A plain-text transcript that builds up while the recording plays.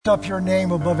Up your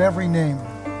name above every name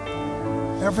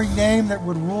that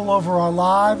would rule over our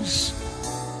lives,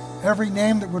 every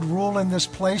name that would rule in this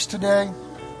place today,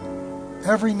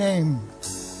 every name.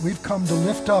 We've come to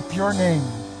lift up your name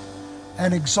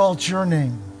and exalt your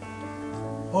name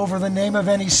over the name of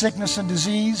any sickness and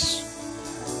disease,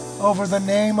 over the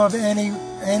name of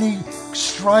any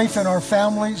strife in our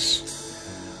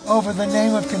families, over the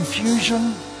name of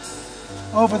confusion,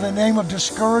 over the name of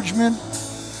discouragement,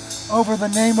 over the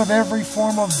name of every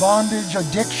form of bondage,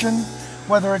 addiction,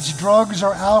 whether it's drugs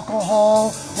or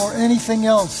alcohol or anything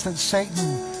else that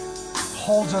Satan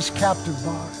holds us captive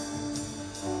by.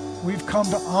 We've come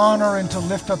to honor and to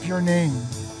lift up your name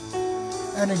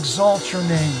and exalt your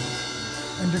name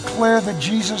and declare that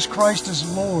Jesus Christ is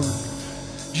Lord.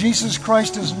 Jesus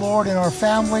Christ is Lord in our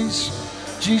families.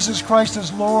 Jesus Christ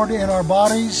is Lord in our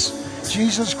bodies.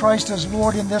 Jesus Christ is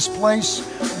Lord in this place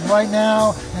right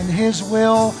now, and His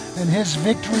will and His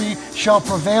victory shall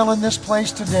prevail in this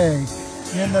place today.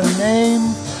 In the name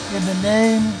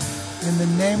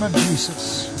of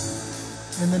Jesus.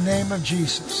 In the name of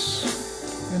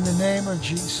Jesus. In the name of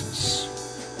Jesus.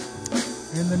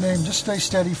 In the name. Just stay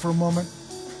steady for a moment.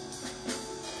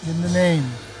 In the name.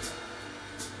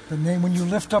 The name. When you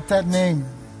lift up that name,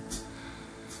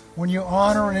 when you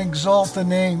honor and exalt the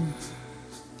name,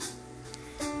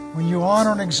 when you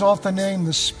honor and exalt the name,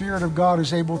 the Spirit of God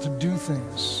is able to do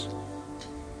things.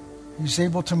 He's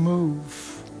able to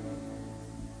move.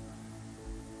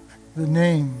 The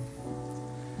name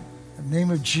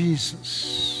of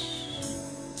Jesus.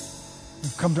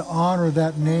 We've come to honor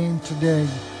that name today,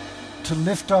 to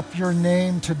lift up your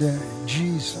name today.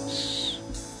 Jesus.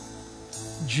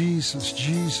 Jesus,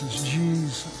 Jesus,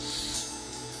 Jesus.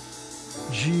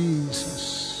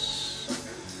 Jesus.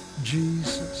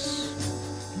 Jesus.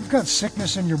 You've got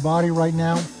sickness in your body right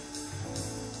now.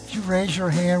 If you raise your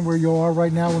hand where you are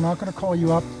right now, we're not going to call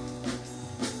you up.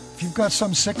 If you've got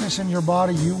some sickness in your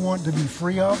body you want to be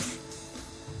free of,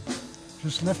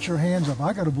 just lift your hands up.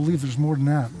 I got to believe there's more than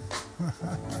that.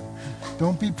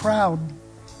 Don't be proud.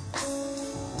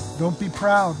 Don't be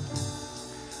proud.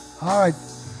 All right.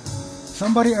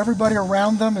 Everybody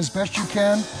around them as best you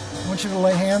can. I want you to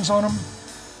lay hands on them.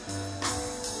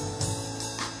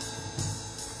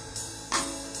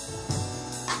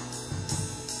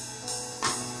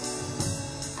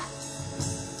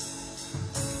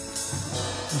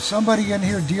 There's somebody in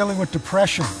here dealing with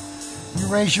depression. You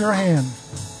raise your hand.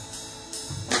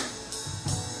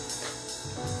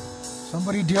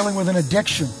 Somebody dealing with an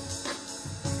addiction.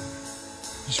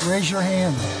 Just raise your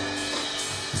hand.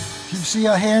 If you see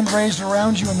a hand raised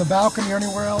around you in the balcony or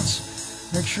anywhere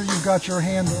else, make sure you've got your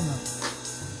hand on them.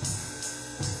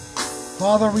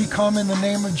 Father, we come in the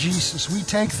name of Jesus. We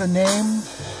take the name,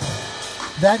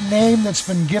 that name that's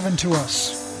been given to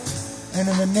us. And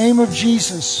in the name of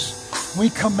Jesus, we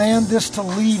command this to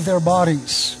leave their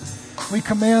bodies. We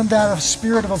command that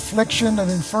spirit of affliction and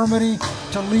infirmity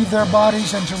to leave their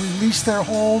bodies and to release their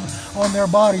hold on their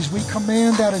bodies. We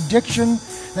command that addiction,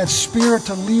 that spirit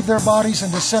to leave their bodies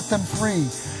and to set them free,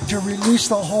 to release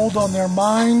the hold on their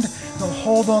mind, the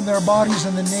hold on their bodies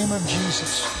in the name of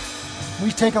Jesus.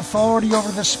 We take authority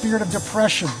over the spirit of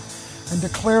depression and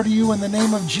declare to you in the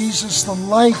name of Jesus, the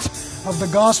light of the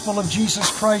gospel of Jesus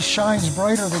Christ shines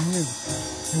brighter than you.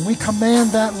 And we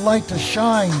command that light to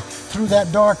shine through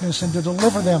that darkness and to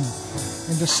deliver them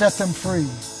and to set them free.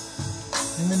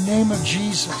 In the name of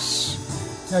Jesus.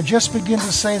 Now just begin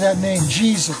to say that name,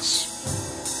 Jesus.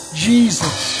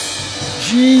 Jesus.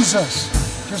 Jesus.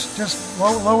 Just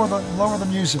lower the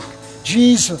music.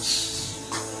 Jesus.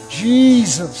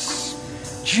 Jesus.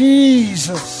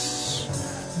 Jesus.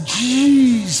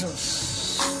 Jesus.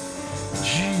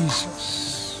 Jesus.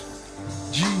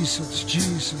 Jesus,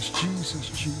 Jesus, Jesus,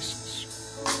 Jesus.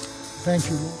 Thank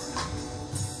you, Lord.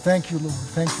 Thank you, Lord.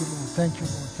 Thank you, Lord. Thank you,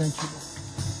 Lord. Thank you, Lord.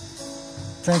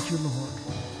 Thank you, Lord.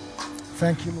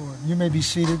 Thank you, Lord. You may be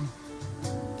seated.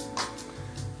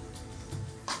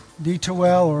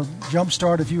 D2L or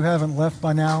Jumpstart, if you haven't left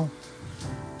by now,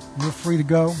 you're free to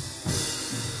go.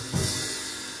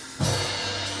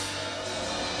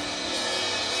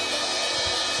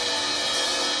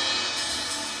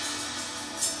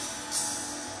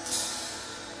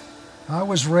 I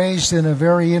was raised in a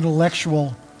very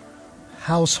intellectual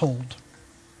household.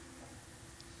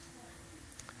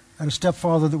 I had a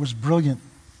stepfather that was brilliant.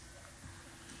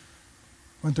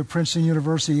 Went to Princeton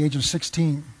University at the age of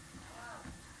 16.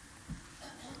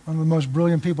 One of the most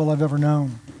brilliant people I've ever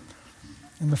known.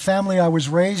 And the family I was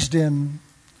raised in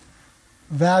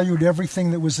valued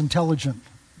everything that was intelligent,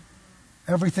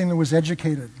 everything that was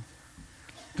educated.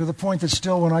 to the point that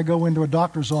still when I go into a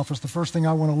doctor's office, the first thing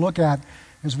I want to look at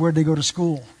is where they go to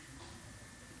school.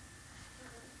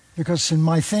 Because in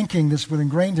my thinking, this was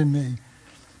ingrained in me,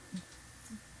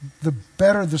 the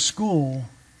better the school,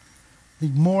 the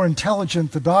more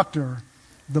intelligent the doctor,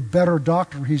 the better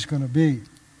doctor he's going to be.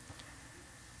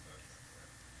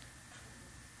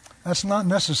 That's not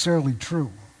necessarily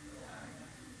true.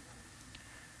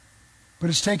 But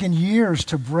it's taken years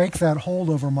to break that hold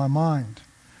over my mind.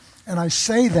 And I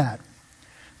say that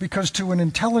because to an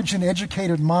intelligent,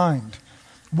 educated mind,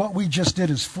 what we just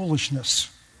did is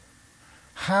foolishness.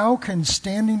 How can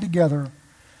standing together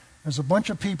as a bunch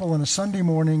of people on a Sunday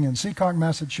morning in Seacock,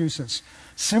 Massachusetts,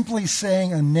 simply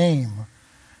saying a name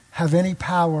have any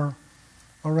power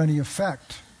or any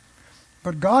effect?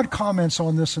 But God comments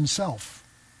on this himself.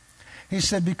 He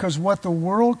said, because what the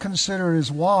world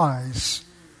considers wise,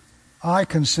 I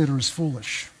consider as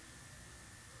foolish.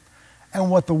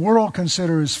 And what the world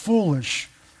considers foolish,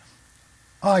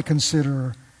 I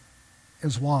consider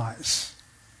as wise.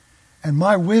 And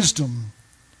my wisdom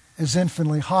is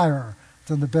infinitely higher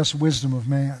than the best wisdom of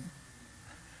man.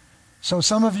 So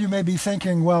some of you may be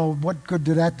thinking, well, what good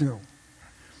did that do?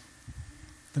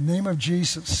 The name of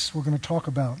Jesus, we're going to talk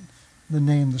about the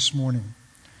name this morning.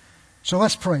 So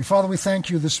let's pray. Father, we thank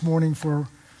you this morning for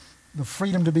the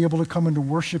freedom to be able to come and to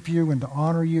worship you and to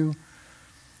honor you.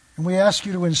 And we ask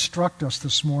you to instruct us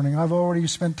this morning. I've already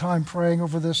spent time praying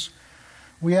over this.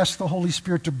 We ask the Holy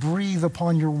Spirit to breathe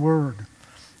upon your word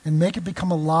and make it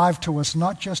become alive to us,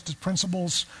 not just as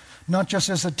principles, not just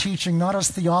as a teaching, not as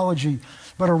theology,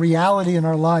 but a reality in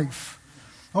our life.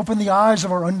 Open the eyes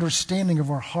of our understanding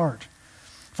of our heart.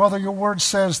 Father, your word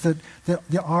says that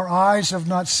our eyes have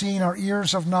not seen, our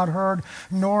ears have not heard,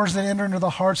 nor has it entered into the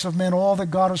hearts of men all that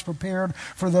God has prepared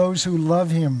for those who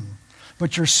love him.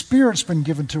 But your Spirit's been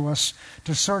given to us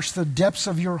to search the depths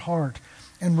of your heart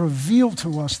and reveal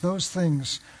to us those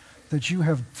things that you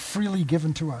have freely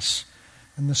given to us.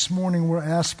 And this morning we're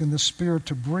asking the Spirit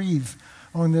to breathe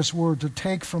on this word, to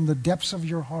take from the depths of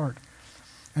your heart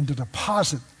and to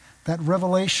deposit that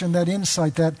revelation, that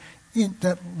insight, that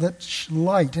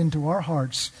light into our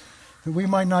hearts, that we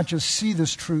might not just see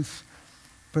this truth,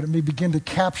 but it may begin to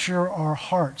capture our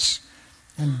hearts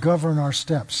and govern our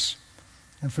steps.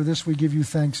 And for this we give you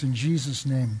thanks in Jesus'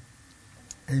 name.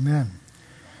 Amen.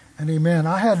 And amen.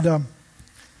 I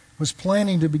was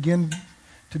planning to begin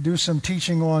to do some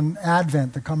teaching on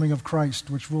Advent, the coming of Christ,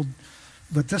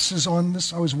 but this is on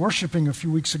this. I was worshiping a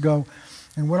few weeks ago,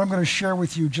 and what I'm going to share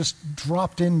with you just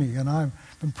dropped in me, and I've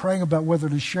been praying about whether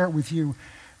to share it with you,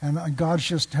 and God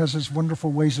just has his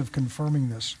wonderful ways of confirming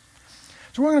this.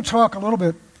 So we're going to talk a little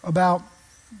bit about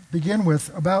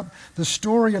the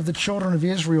story of the children of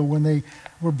Israel when they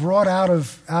were brought out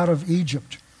of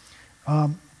Egypt.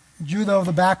 You know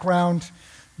the background.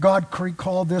 God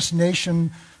called this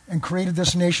nation and created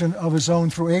this nation of his own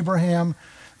through Abraham,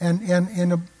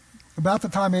 and about the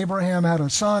time Abraham had a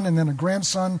son and then a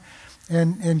grandson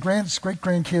and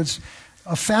great-grandkids,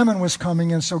 a famine was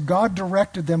coming, and so God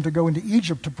directed them to go into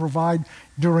Egypt to provide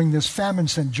during this famine,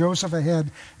 sent Joseph ahead,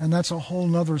 and that's a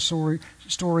whole other story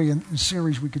and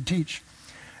series we could teach.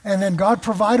 And then God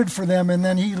provided for them, and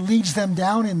then he leads them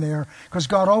down in there, because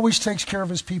God always takes care of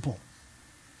his people.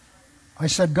 I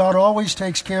said God always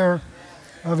takes care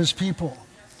of his people.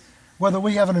 Whether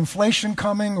we have an inflation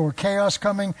coming or chaos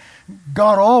coming,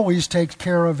 God always takes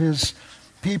care of his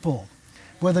people.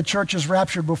 Whether the church is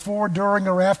raptured before, during,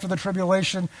 or after the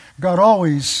tribulation, God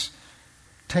always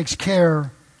takes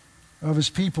care of his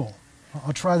people.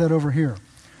 I'll try that over here.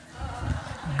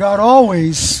 God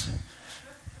always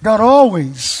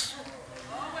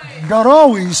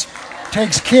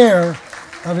takes care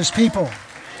of his people.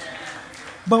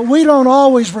 But we don't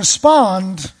always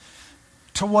respond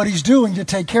to what he's doing to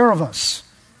take care of us.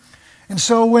 And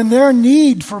so when their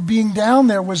need for being down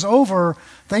there was over,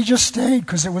 they just stayed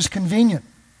because it was convenient.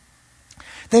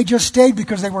 They just stayed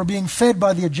because they were being fed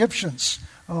by the Egyptians.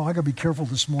 Oh, I got to be careful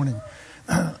this morning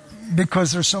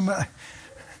because there's so many.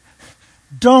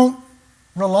 Don't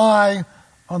rely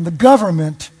on the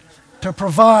government to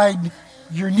provide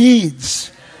your needs,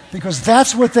 because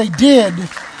that's what they did,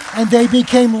 and they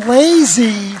became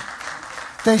lazy.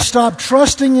 They stopped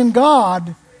trusting in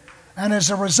God, and as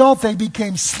a result, they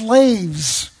became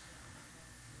slaves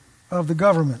of the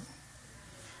government.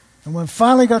 And when it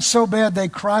finally got so bad, they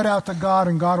cried out to God,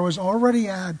 and God was already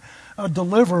had a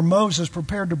deliverer, Moses,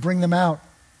 prepared to bring them out.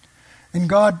 And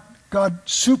God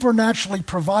supernaturally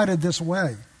provided this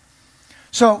way.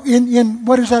 So in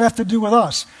what does that have to do with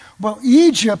us? Well,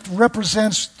 Egypt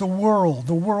represents the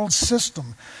world's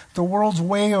system, the world's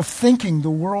way of thinking,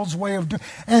 the world's way of doing.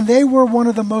 And they were one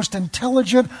of the most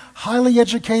intelligent, highly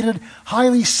educated,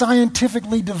 highly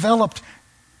scientifically developed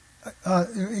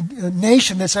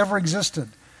nation that's ever existed.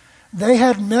 They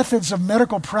had methods of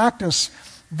medical practice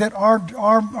that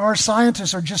our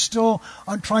scientists are just still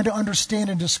trying to understand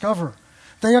and discover.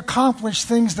 They accomplished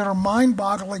things that are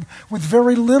mind-boggling with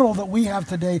very little that we have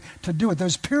today to do it.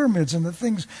 Those pyramids and the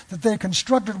things that they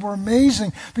constructed were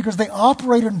amazing because they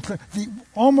operated in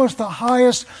almost the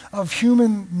highest of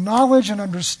human knowledge and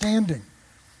understanding.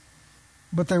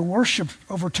 But they worshipped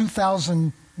over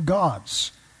 2,000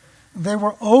 gods. They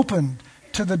were open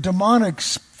to the demonic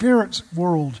spirit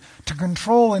world to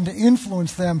control and to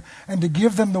influence them and to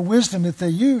give them the wisdom that they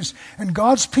use. And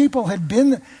God's people had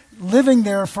been living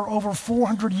there for over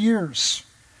 400 years.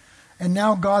 And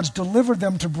now God's delivered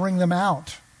them to bring them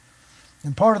out.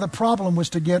 And part of the problem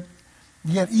was to get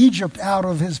Egypt out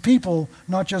of his people,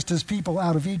 not just his people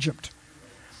out of Egypt.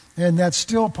 And that's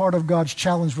still part of God's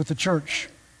challenge with the church.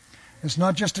 It's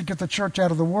not just to get the church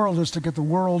out of the world, it's to get the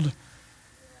world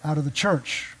out of the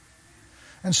church.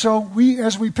 And so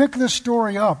as we pick this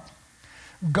story up,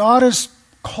 God has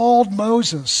called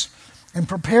Moses and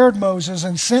prepared Moses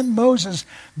and sent Moses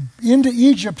into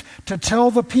Egypt to tell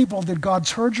the people that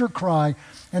God's heard your cry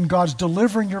and God's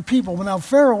delivering your people. Well, now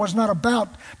Pharaoh was not about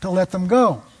to let them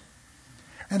go.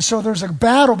 And so there's a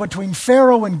battle between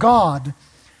Pharaoh and God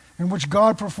in which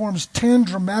God performs 10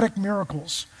 dramatic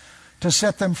miracles to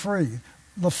set them free.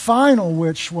 The final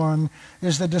one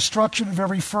is the destruction of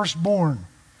every firstborn.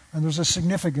 And there's a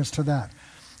significance to that.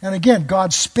 And again,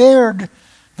 God spared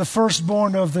the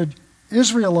firstborn of the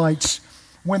Israelites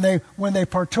when they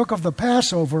partook of the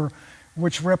Passover,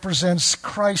 which represents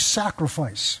Christ's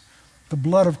sacrifice, the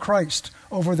blood of Christ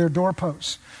over their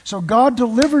doorposts. So God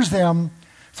delivers them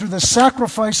through the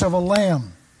sacrifice of a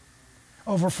lamb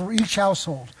over for each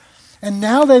household. And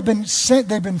now they've been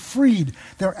freed.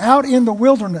 They're out in the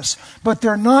wilderness, but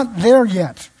they're not there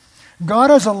yet. God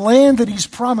has a land that he's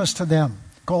promised to them,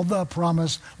 called the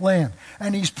Promised Land.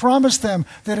 And he's promised them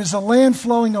that is a land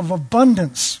flowing of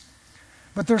abundance.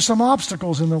 But there's some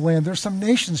obstacles in the land. There's some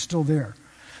nations still there.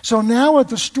 So now at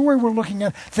the story we're looking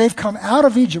at, they've come out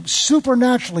of Egypt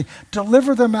supernaturally,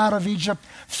 delivered them out of Egypt.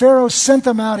 Pharaoh sent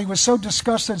them out. He was so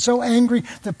disgusted, so angry.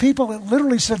 The people, it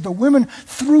literally said the women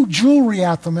threw jewelry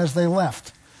at them as they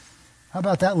left. How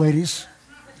about that, ladies?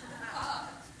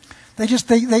 And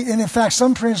in fact,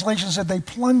 some translations said they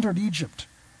plundered Egypt.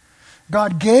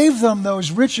 God gave them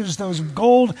those riches, those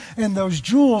gold and those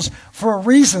jewels for a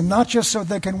reason, not just so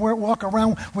they can walk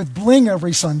around with bling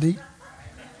every Sunday,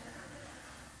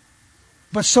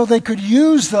 but so they could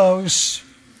use those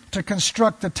to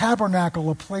construct the tabernacle,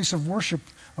 a place of worship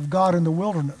of God in the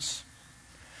wilderness.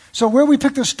 So where we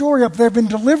pick the story up, they've been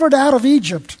delivered out of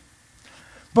Egypt,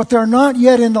 but they're not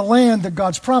yet in the land that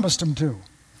God's promised them to.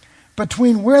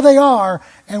 Between where they are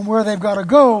and where they've got to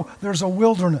go, there's a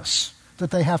wilderness that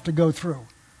they have to go through.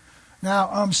 Now,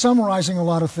 I'm summarizing a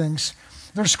lot of things.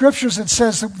 There's scriptures that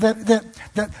says that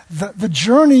the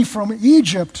journey from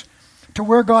Egypt to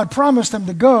where God promised them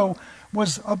to go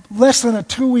was less than a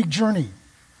 2-week journey.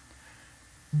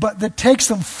 But that takes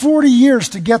them 40 years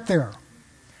to get there.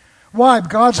 Why?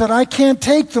 God said, I can't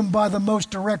take them by the most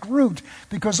direct route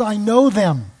because I know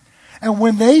them. And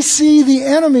when they see the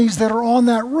enemies that are on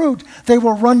that route, they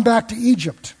will run back to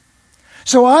Egypt.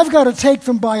 So I've got to take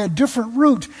them by a different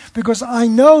route because I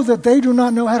know that they do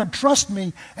not know how to trust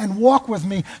me and walk with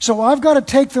me. So I've got to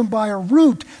take them by a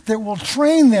route that will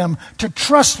train them to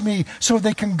trust me so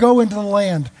they can go into the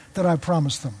land that I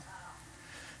promised them.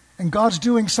 And God's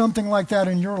doing something like that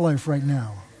in your life right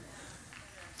now.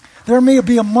 There may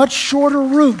be a much shorter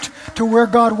route to where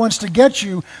God wants to get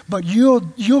you, but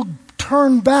you'll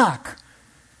turn back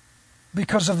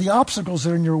because of the obstacles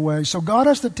that are in your way. So God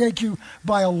has to take you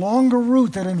by a longer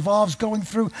route that involves going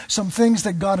through some things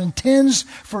that God intends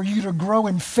for you to grow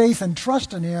in faith and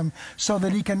trust in Him so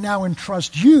that He can now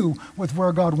entrust you with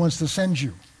where God wants to send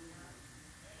you.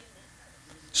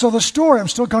 So the story, I'm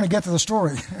still going to get to the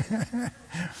story.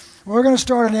 We're going to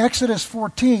start in Exodus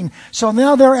 14. So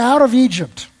now they're out of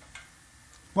Egypt.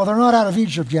 Well, they're not out of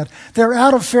Egypt yet. They're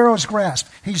out of Pharaoh's grasp.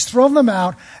 He's thrown them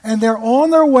out, and they're on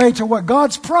their way to what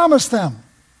God's promised them.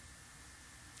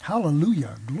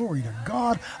 Hallelujah. Glory to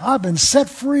God. I've been set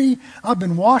free. I've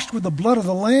been washed with the blood of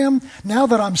the Lamb. Now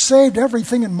that I'm saved,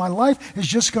 everything in my life is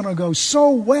just going to go so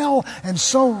well and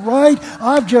so right.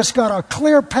 I've just got a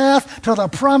clear path to the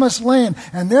promised land.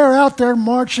 And they're out there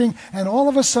marching, and all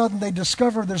of a sudden they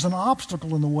discover there's an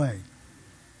obstacle in the way.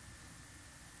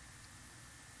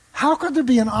 How could there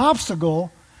be an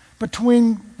obstacle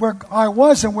between where I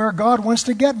was and where God wants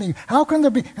to get me. How can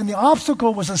there be? And the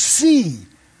obstacle was a sea,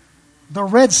 the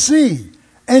Red Sea.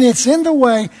 And it's in the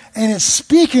way, and it's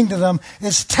speaking to them.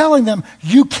 It's telling them,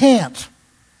 you can't.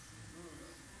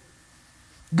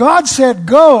 God said,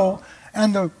 go,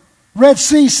 and the Red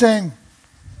Sea saying,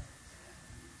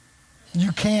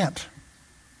 you can't.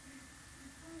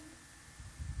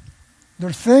 There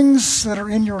are things that are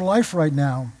in your life right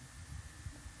now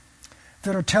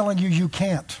that are telling you you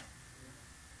can't.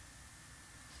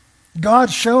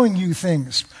 God's showing you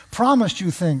things, promised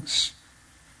you things.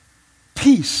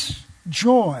 Peace,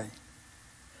 joy,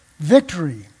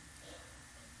 victory,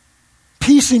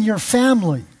 peace in your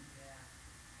family.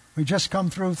 We just come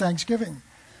through Thanksgiving,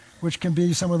 which can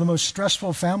be some of the most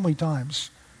stressful family times.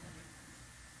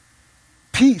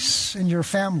 Peace in your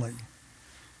family,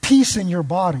 peace in your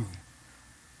body,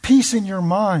 peace in your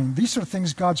mind. These are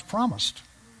things God's promised.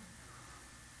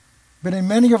 But in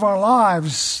many of our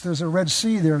lives, there's a Red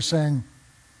Sea there saying,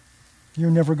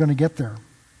 you're never going to get there.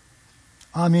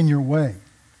 I'm in your way.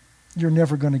 You're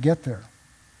never going to get there.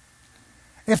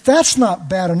 If that's not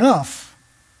bad enough,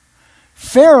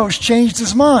 Pharaoh's changed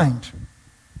his mind.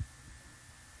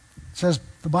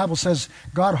 The Bible says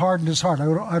God hardened his heart.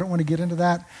 I don't want to get into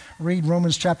that. Read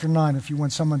Romans chapter 9 if you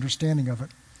want some understanding of it.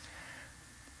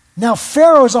 Now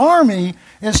Pharaoh's army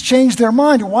has changed their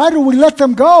mind. Why do we let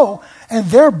them go? And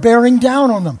they're bearing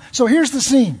down on them. So here's the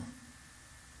scene.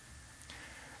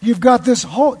 You've got this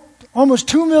whole, almost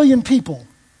 2 million people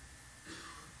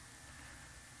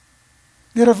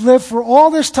that have lived for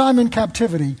all this time in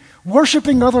captivity,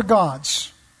 worshiping other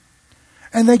gods.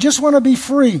 And they just want to be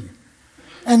free.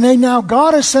 And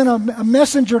God has sent a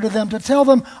messenger to them to tell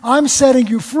them, I'm setting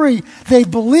you free. They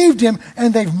believed him,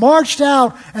 and they've marched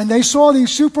out, and they saw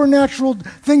these supernatural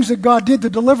things that God did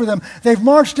to deliver them. They've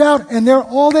marched out, and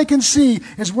all they can see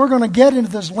is we're going to get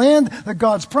into this land that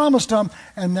God's promised them.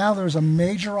 And now there's a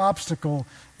major obstacle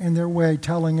in their way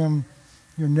telling them,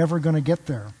 you're never going to get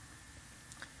there.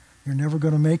 You're never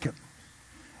going to make it.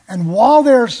 And while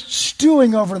they're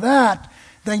stewing over that,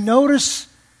 they notice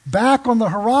back on the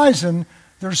horizon,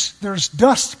 there's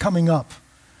dust coming up,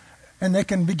 and they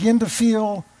can begin to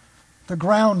feel the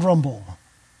ground rumble.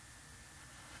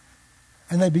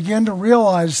 And they begin to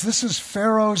realize this is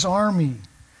Pharaoh's army,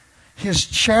 his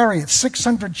chariots,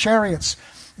 600 chariots.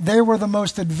 They were the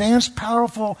most advanced,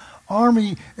 powerful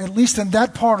army, at least in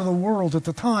that part of the world at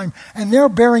the time, and they're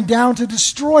bearing down to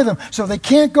destroy them. So they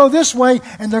can't go this way,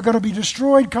 and they're going to be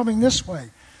destroyed coming this way.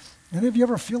 Any of you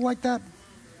ever feel like that?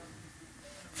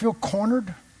 Feel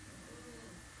cornered?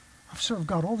 I've served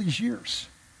God all these years,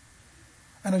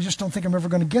 and I just don't think I'm ever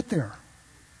going to get there.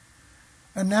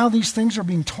 And now these things are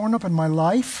being torn up in my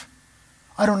life.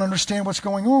 I don't understand what's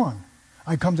going on.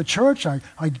 I come to church, I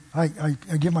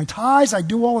give my tithes, I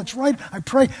do all that's right, I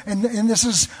pray, and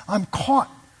I'm caught.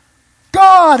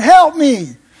 God, help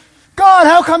me! God,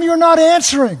 how come you're not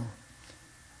answering?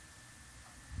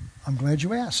 I'm glad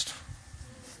you asked.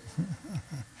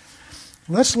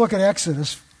 Let's look at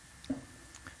Exodus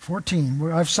 14,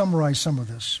 where I've summarized some of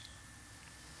this.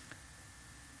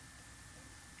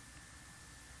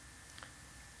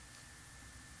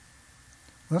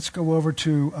 Let's go over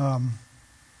to...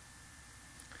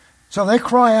 So they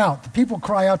cry out. The people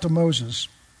cry out to Moses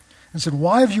and said,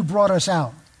 why have you brought us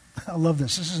out? I love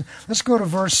this. Let's go to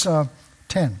verse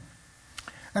 10.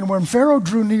 And when Pharaoh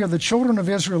drew near, the children of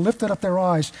Israel lifted up their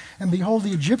eyes, and behold,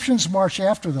 the Egyptians marched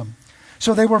after them.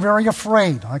 So they were very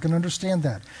afraid. I can understand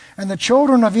that. And the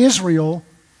children of Israel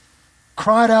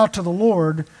cried out to the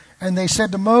Lord, and they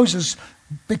said to Moses,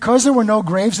 because there were no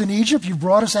graves in Egypt, you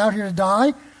brought us out here to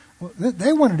die? Well,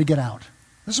 they wanted to get out.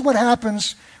 This is what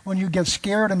happens when you get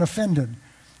scared and offended.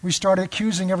 We start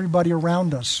accusing everybody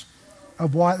around us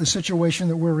of the situation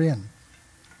that we're in.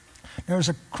 There's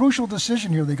a crucial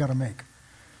decision here they got to make.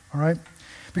 All right?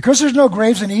 Because there's no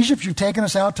graves in Egypt, you've taken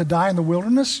us out to die in the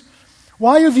wilderness.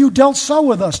 Why have you dealt so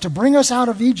with us to bring us out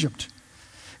of Egypt?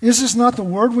 Is this not the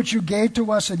word which you gave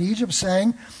to us in Egypt,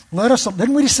 saying,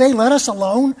 didn't we say, let us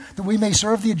alone, that we may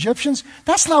serve the Egyptians?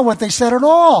 That's not what they said at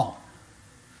all.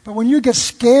 But when you get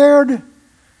scared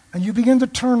and you begin to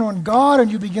turn on God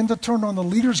and you begin to turn on the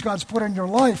leaders God's put in your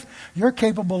life, you're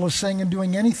capable of saying and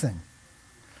doing anything.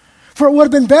 For it would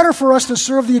have been better for us to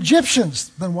serve the Egyptians.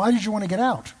 Then why did you want to get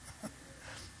out?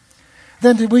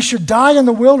 Then we should die in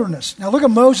the wilderness. Now look at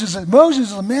Moses.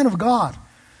 Moses is a man of God.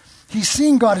 He's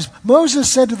seen God. Moses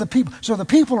said to the people, so the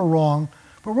people are wrong,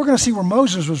 but we're going to see where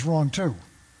Moses was wrong too.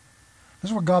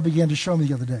 This is what God began to show me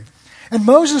the other day. And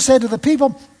Moses said to the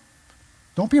people,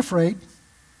 don't be afraid.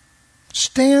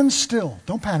 Stand still.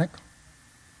 Don't panic.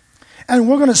 And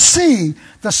we're going to see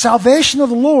the salvation of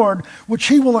the Lord, which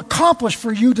he will accomplish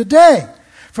for you today.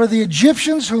 For the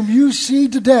Egyptians whom you see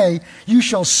today, you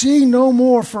shall see no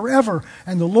more forever.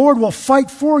 And the Lord will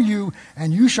fight for you,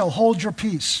 and you shall hold your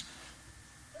peace.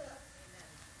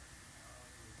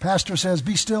 Pastor says,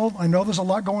 be still. I know there's a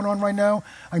lot going on right now.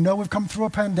 I know we've come through a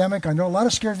pandemic. I know a lot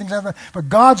of scary things happen. But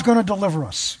God's going to deliver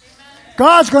us.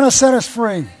 God's going to set us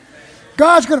free.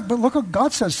 But look what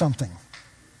God says something.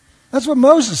 That's what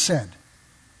Moses said.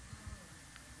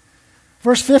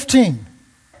 Verse 15.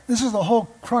 This is the whole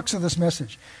crux of this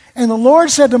message. And the Lord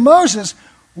said to Moses,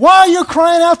 why are you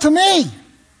crying out to me?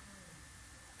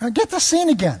 Now get the scene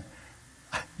again.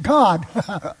 God,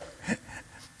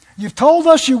 you've told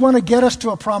us you want to get us to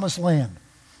a promised land.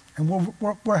 And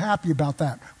we're happy about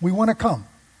that. We want to come.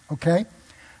 Okay?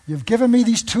 You've given me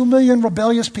these 2 million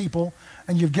rebellious people,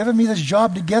 and you've given me this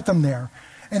job to get them there.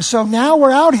 And so now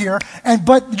we're out here,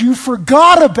 but you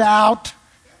forgot about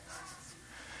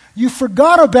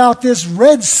this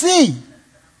Red Sea.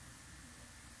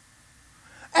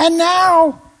 And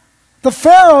now the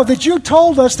Pharaoh that you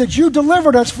told us that you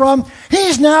delivered us from,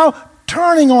 he's now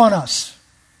turning on us.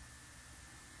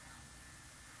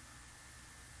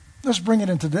 Let's bring it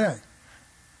in today.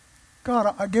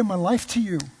 God, I give my life to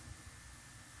you.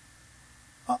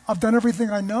 I've done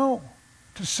everything I know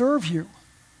to serve you.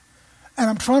 And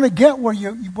I'm trying to get what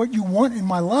you want in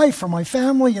my life for my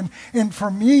family and for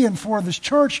me and for this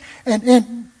church.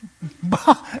 And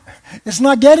it's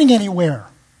not getting anywhere.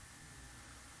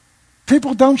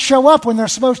 People don't show up when they're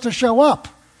supposed to show up.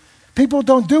 People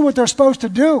don't do what they're supposed to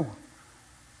do.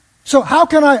 So how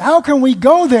can we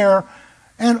go there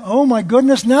and, oh my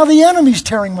goodness, now the enemy's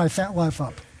tearing my life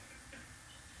up?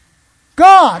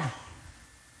 God,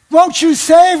 won't you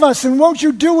save us and won't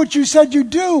you do what you said you'd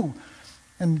do?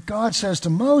 And God says to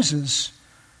Moses,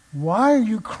 why are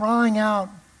you crying out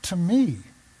to me?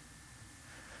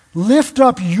 Lift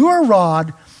up your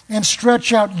rod and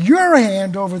stretch out your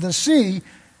hand over the sea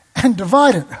and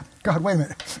divide it. God, wait a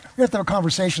minute. We have to have a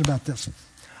conversation about this.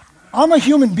 I'm a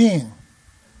human being.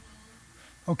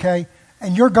 Okay?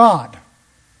 And you're God.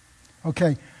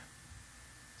 Okay?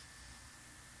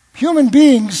 Human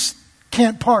beings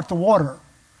can't part the water,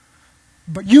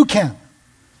 but you can.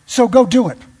 So go do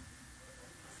it.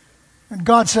 And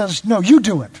God says, no, you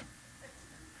do it.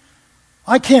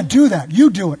 I can't do that. You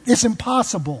do it. It's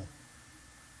impossible.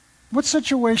 What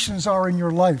situations are in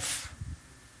your life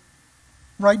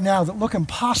right now that look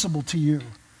impossible to you,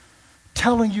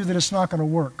 telling you that it's not going to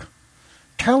work,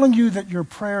 telling you that your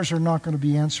prayers are not going to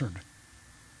be answered?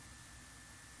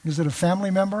 Is it a family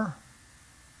member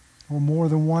or more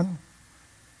than one?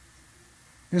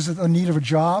 Is it a need of a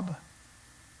job?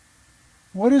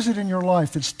 What is it in your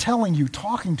life that's telling you,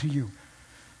 talking to you,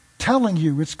 telling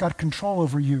you it's got control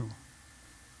over you?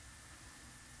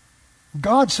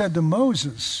 God said to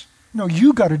Moses, no,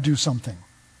 you got to do something.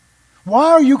 Why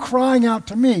are you crying out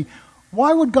to me?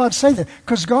 Why would God say that?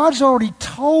 Because God's already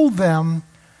told them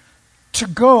to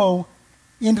go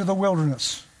into the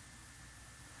wilderness.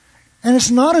 And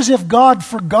it's not as if God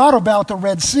forgot about the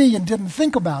Red Sea and didn't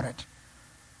think about it.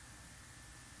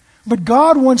 But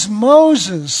God wants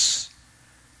Moses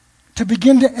to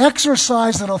begin to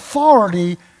exercise an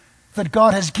authority that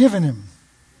God has given him.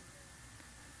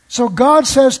 So God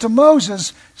says to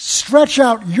Moses, stretch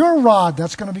out your rod,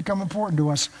 that's going to become important to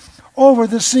us, over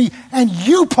the sea, and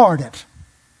you part it.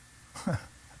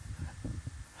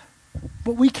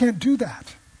 But we can't do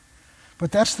that.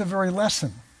 But that's the very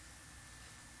lesson.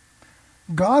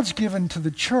 God's given to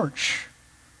the church,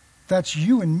 that's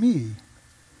you and me,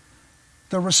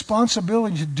 the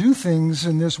responsibility to do things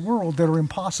in this world that are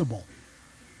impossible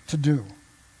to do.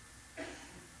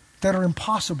 That are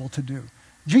impossible to do.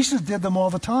 Jesus did them all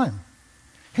the time.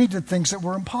 He did things that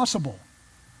were impossible.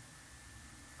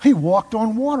 He walked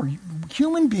on water.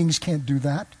 Human beings can't do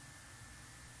that.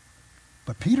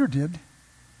 But Peter did.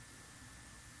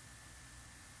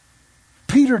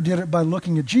 Peter did it by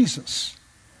looking at Jesus.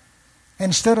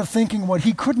 Instead of thinking what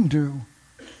he couldn't do,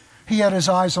 he had his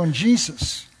eyes on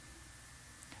Jesus.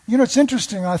 You know, it's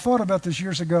interesting. I thought about this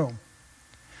years ago.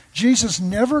 Jesus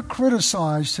never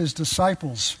criticized his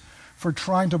disciples for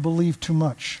trying to believe too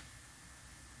much.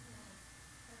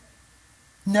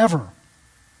 Never.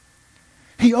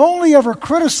 He only ever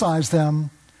criticized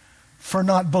them for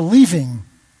not believing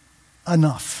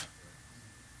enough,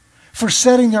 for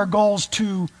setting their goals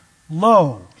too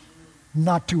low,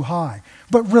 not too high.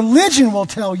 But religion will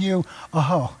tell you,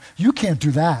 oh, you can't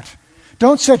do that.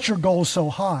 Don't set your goals so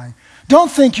high. Don't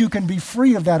think you can be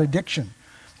free of that addiction.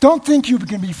 Don't think you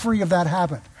can be free of that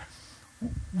habit.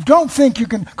 Don't think you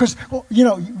can, because,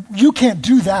 you can't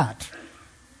do that.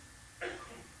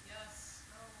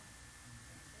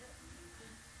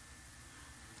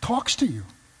 talks to you.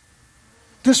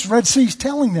 This Red Sea is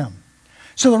telling them.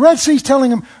 So the Red Sea is telling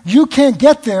them, you can't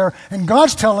get there, and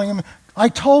God's telling them, I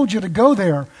told you to go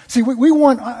there. See, we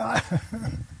want...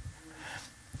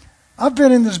 I've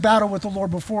been in this battle with the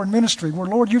Lord before in ministry, where,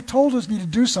 Lord, you've told us me to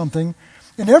do something,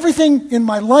 and everything in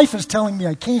my life is telling me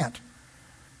I can't.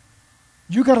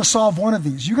 You got to solve one of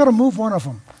these. You got to move one of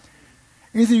them.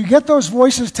 Either you get those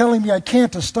voices telling me I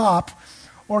can't to stop,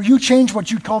 or you change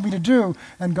what you told me to do,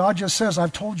 and God just says,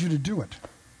 I've told you to do it.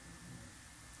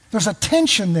 There's a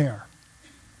tension there.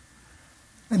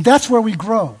 And that's where we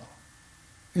grow,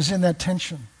 is in that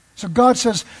tension. So God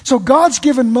says, so God's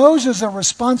given Moses a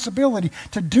responsibility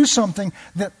to do something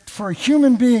that for a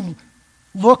human being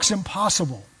looks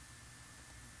impossible.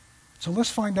 So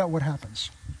let's find out what happens.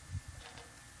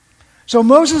 So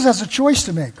Moses has a choice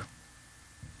to make.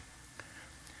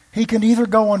 He can either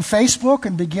go on Facebook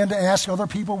and begin to ask other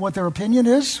people what their opinion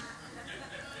is.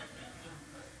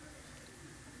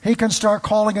 He can start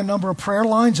calling a number of prayer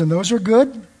lines, and those are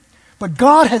good. But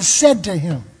God has said to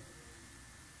him,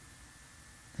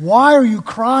 why are you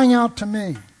crying out to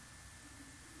me?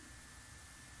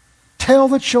 Tell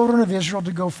the children of Israel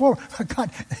to go forward.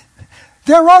 God,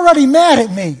 they're already mad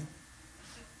at me.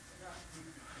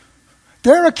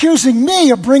 They're accusing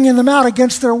me of bringing them out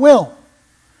against their will.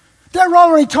 They're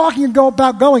already talking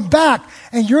about going back,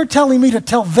 and you're telling me to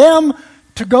tell them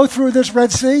to go through this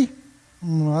Red Sea?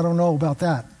 I don't know about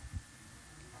that.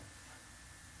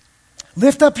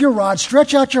 Lift up your rod,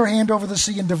 stretch out your hand over the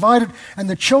sea and divide it, and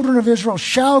the children of Israel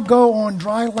shall go on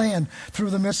dry land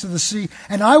through the midst of the sea.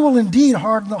 And I will indeed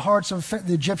harden the hearts of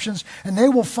the Egyptians, and they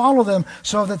will follow them,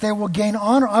 so that they will gain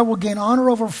honor. I will gain honor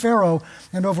over Pharaoh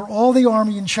and over all the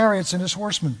army and chariots and his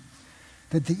horsemen,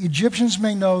 that the Egyptians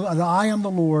may know that I am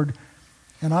the Lord,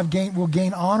 and will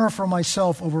gain honor for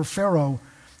myself over Pharaoh,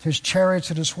 his chariots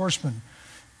and his horsemen.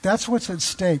 That's what's at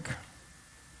stake,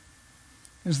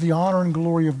 is the honor and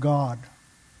glory of God.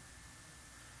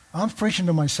 I'm preaching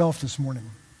to myself this morning.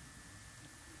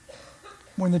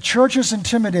 When the church is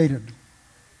intimidated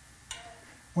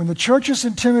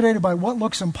by what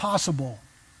looks impossible,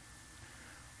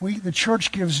 the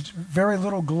church gives very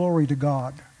little glory to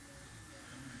God.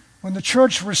 When the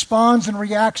church responds and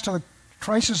reacts to the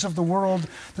crisis of the world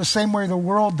the same way the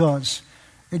world does,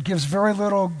 it gives very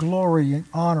little glory and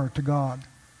honor to God.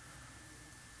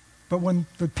 But when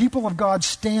the people of God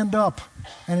stand up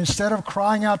and instead of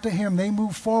crying out to him, they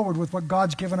move forward with what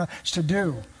God's given us to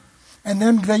do, and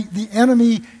then the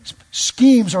enemy's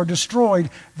schemes are destroyed,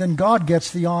 then God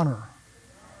gets the honor.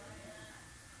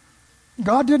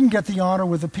 God didn't get the honor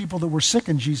with the people that were sick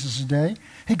in Jesus' day.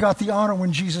 He got the honor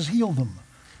when Jesus healed them.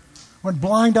 When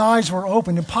blind eyes were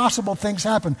opened, impossible things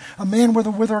happened. A man with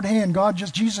a withered hand,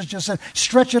 Jesus just said,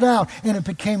 stretch it out, and it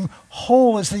became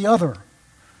whole as the other.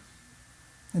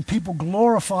 And people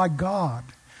glorify God.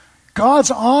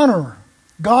 God's honor,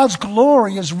 God's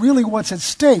glory is really what's at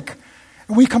stake.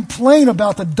 And we complain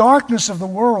about the darkness of the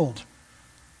world.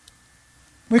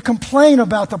 We complain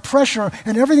about the pressure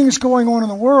and everything that's going on in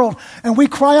the world. And we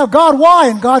cry out, God, why?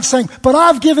 And God's saying, but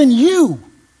I've given you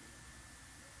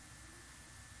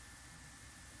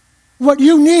what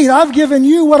you need. I've given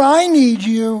you what I need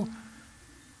you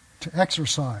to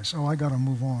exercise. Oh, I got to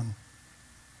move on.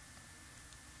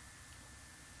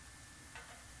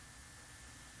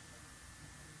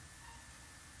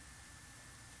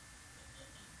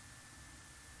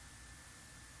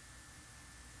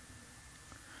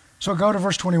 So go to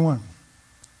verse 21.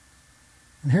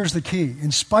 And here's the key.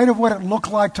 In spite of what it looked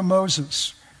like to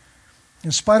Moses,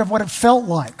 in spite of what it felt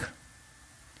like,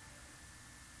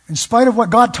 in spite of what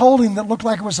God told him that looked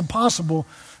like it was impossible,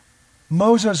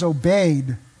 Moses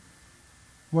obeyed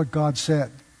what God said.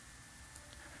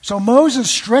 So Moses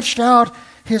stretched out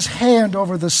his hand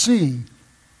over the sea,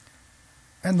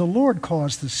 and the Lord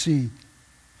caused the sea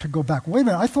to go back. Wait a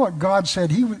minute, I thought God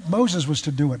said Moses was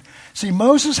to do it. See,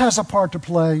 Moses has a part to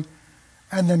play,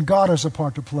 and then God has a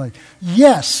part to play.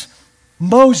 Yes,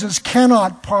 Moses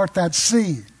cannot part that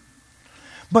sea.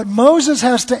 But Moses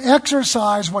has to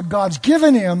exercise what God's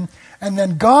given him, and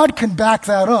then God can back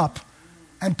that up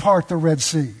and part the Red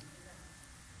Sea.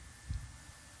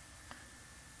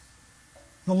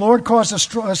 The Lord caused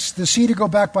the sea to go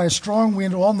back by a strong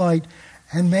wind all night,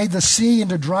 and made the sea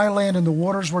into dry land, and the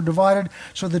waters were divided.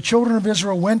 So the children of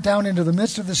Israel went down into the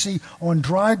midst of the sea on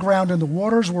dry ground, and the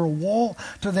waters were a wall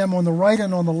to them on the right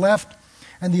and on the left.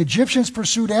 And the Egyptians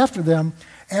pursued after them,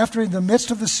 after in the midst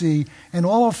of the sea, and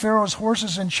all of Pharaoh's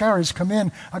horses and chariots come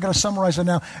in. I've got to summarize it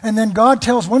now. And then God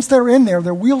tells, once they're in there,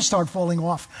 their wheels start falling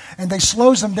off, and they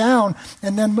slows them down.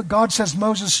 And then God says,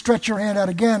 Moses, stretch your hand out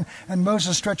again. And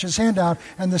Moses stretches his hand out,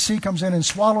 and the sea comes in and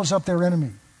swallows up their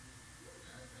enemy.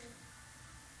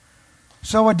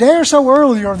 So a day or so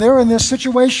earlier, they're in this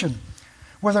situation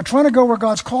where they're trying to go where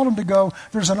God's called them to go.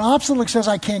 There's an obstacle that says,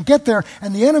 I can't get there,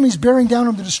 and the enemy's bearing down on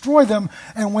them to destroy them.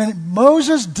 And when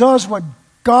Moses does what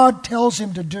God tells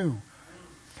him to do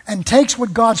and takes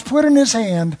what God's put in his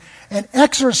hand and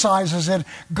exercises it,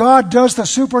 God does the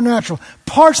supernatural,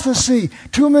 parts the sea.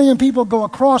 2 million people go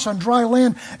across on dry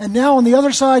land, and now on the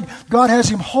other side, God has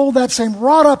him hold that same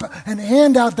rod up and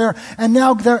hand out there, and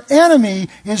now their enemy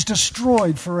is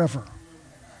destroyed forever.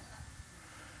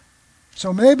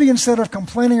 So maybe instead of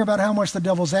complaining about how much the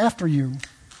devil's after you,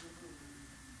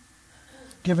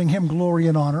 giving him glory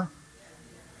and honor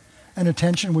and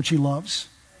attention, which he loves,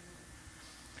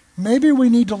 maybe we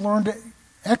need to learn to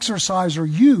exercise or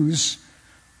use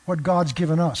what God's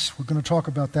given us. We're going to talk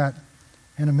about that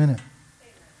in a minute.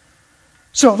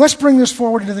 So let's bring this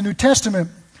forward into the New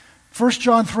Testament. 1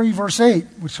 John 3, verse 8,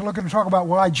 which we're going to talk about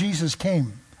why Jesus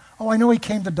came. Oh, I know he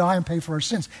came to die and pay for our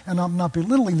sins, and I'm not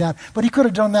belittling that, but he could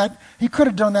have done that. He could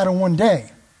have done that in one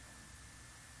day.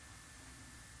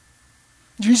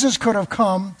 Jesus could have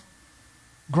come,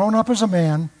 grown up as a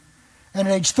man, and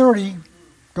at age 30,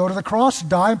 go to the cross,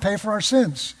 die, and pay for our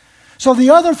sins. So the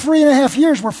other 3.5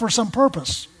 years were for some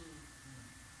purpose.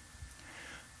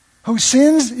 Who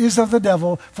sins is of the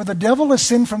devil, for the devil has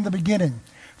sinned from the beginning.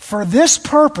 For this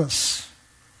purpose,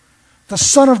 the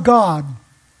Son of God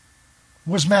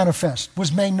was manifest,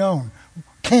 was made known,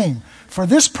 came. For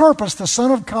this purpose, the Son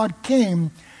of God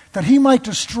came, that he might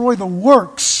destroy the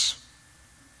works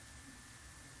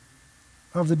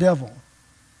of the devil.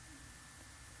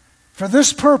 For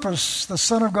this purpose, the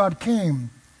Son of God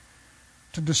came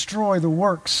to destroy the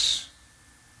works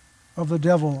of the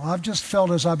devil. I've just felt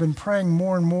as I've been praying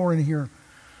more and more in here,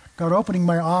 God opening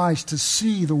my eyes to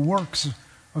see the works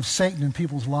of Satan in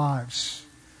people's lives.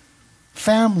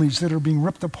 Families that are being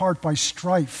ripped apart by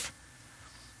strife,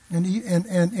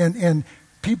 and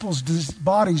people's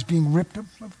bodies being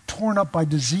torn up by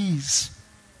disease.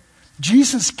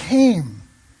 Jesus came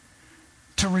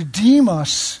to redeem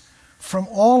us from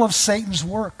all of Satan's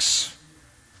works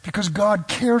because God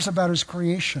cares about his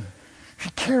creation. He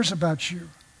cares about you.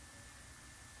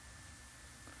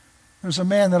 There's a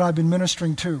man that I've been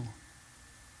ministering to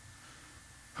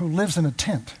who lives in a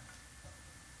tent.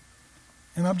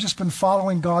 And I've just been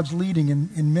following God's leading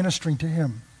in ministering to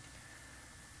him.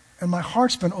 And my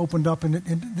heart's been opened up. And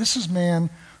this is a man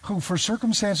who, for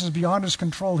circumstances beyond his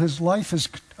control, his life has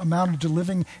amounted to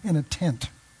living in a tent.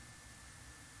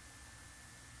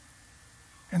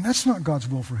 And that's not God's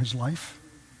will for his life.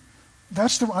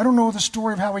 I don't know the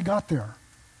story of how he got there.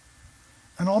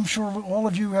 And I'm sure all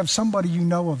of you have somebody you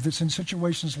know of that's in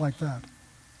situations like that.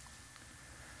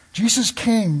 Jesus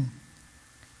came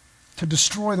to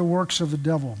destroy the works of the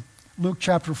devil. Luke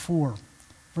chapter 4,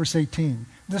 verse 18.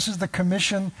 This is the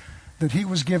commission that he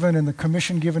was given and the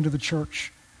commission given to the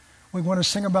church. We want to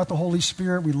sing about the Holy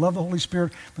Spirit. We love the Holy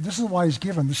Spirit. But this is why he's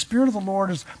given. The Spirit of the Lord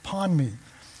is upon me.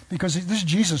 Because this is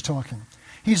Jesus talking.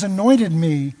 He's anointed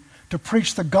me to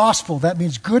preach the gospel. That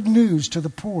means good news to the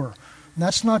poor. And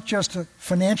that's not just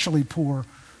financially poor.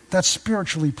 That's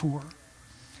spiritually poor.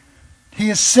 He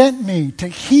has sent me to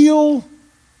heal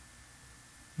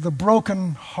the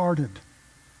brokenhearted,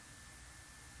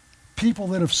 people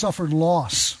that have suffered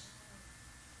loss,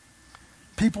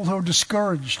 people who are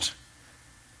discouraged,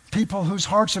 people whose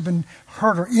hearts have been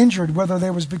hurt or injured, whether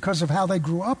it was because of how they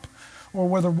grew up or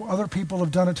whether other people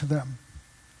have done it to them,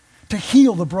 to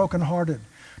heal the brokenhearted,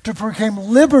 to proclaim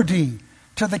liberty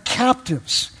to the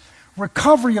captives,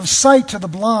 recovery of sight to the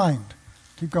blind,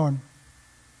 keep going,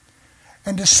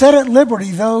 and to set at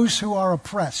liberty those who are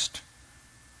oppressed,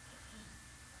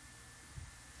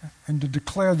 and to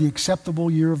declare the acceptable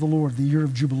year of the Lord, the year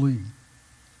of Jubilee.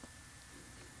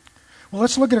 Well,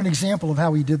 let's look at an example of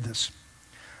how he did this.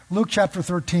 Luke chapter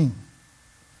 13.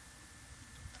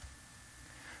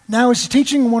 Now, as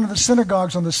teaching in one of the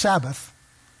synagogues on the Sabbath,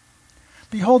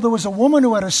 behold, there was a woman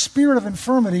who had a spirit of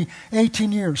infirmity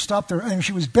 18 years. Stop there. And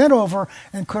she was bent over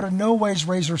and could in no ways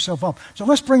raise herself up. So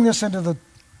let's bring this into the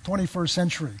 21st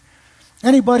century.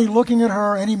 Anybody looking at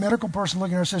her, any medical person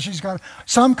looking at her says she's got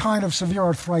some kind of severe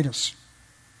arthritis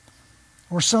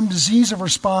or some disease of her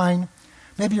spine,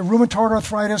 maybe a rheumatoid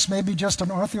arthritis, maybe just an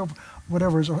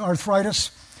arthritis.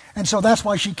 And so that's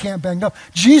why she can't bend up.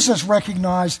 Jesus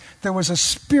recognized there was a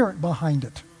spirit behind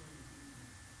it.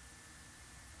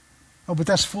 Oh, but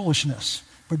that's foolishness.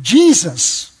 But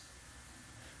Jesus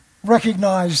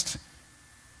recognized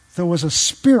there was a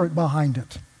spirit behind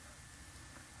it.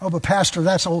 Oh, but Pastor,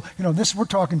 that's old. This we're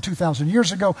talking 2,000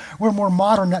 years ago. We're more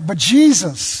modern than that. But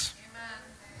Jesus.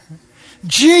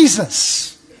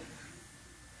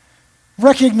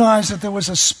 recognized that there was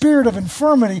a spirit of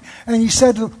infirmity, and he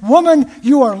said, "Woman,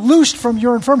 you are loosed from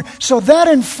your infirmity." So that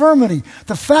infirmity,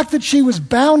 the fact that she was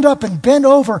bound up and bent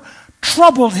over,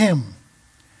 troubled him.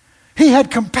 He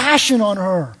had compassion on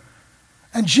her.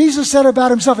 And Jesus said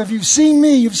about himself, "If you've seen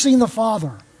me, you've seen the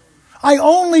Father. I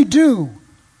only do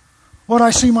what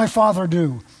I see my Father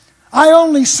do. I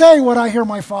only say what I hear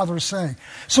my Father say."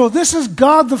 So this is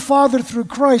God the Father through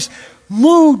Christ,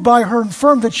 moved by her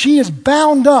infirmity, that she is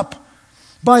bound up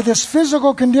by this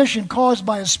physical condition caused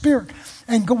by a spirit.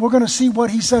 And we're going to see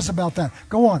what he says about that.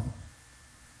 Go on.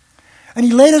 And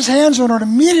he laid his hands on her, and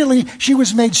immediately she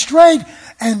was made straight,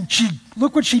 and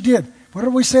look what she did. What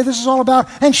did we say this is all about?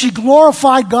 And she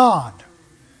glorified God.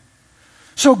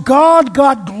 So God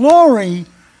got glory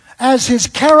as his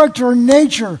character and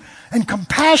nature and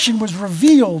compassion was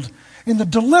revealed in the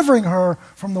delivering her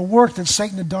from the work that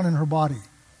Satan had done in her body.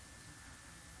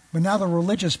 But now the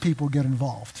religious people get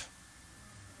involved.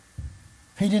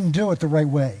 He didn't do it the right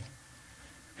way.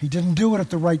 He didn't do it at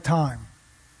the right time.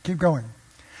 Keep going.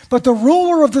 But the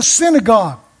ruler of the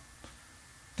synagogue,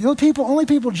 the only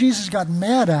people Jesus got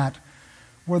mad at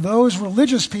were those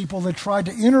religious people that tried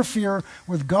to interfere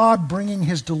with God bringing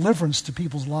his deliverance to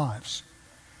people's lives.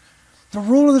 The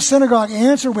ruler of the synagogue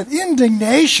answered with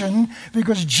indignation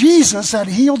because Jesus had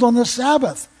healed on the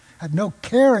Sabbath, had no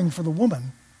caring for the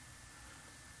woman.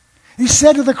 He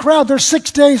said to the crowd, "There's 6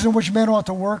 days in which men ought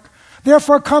to work.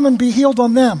 Therefore come and be healed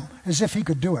on them," as if he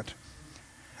could do it,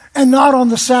 "and not on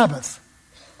the Sabbath."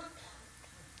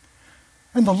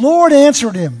 And the Lord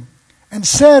answered him and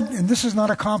said, and this is not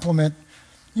a compliment,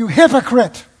 "You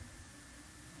hypocrite."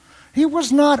 He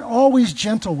was not always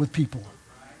gentle with people.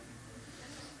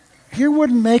 He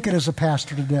wouldn't make it as a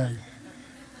pastor today.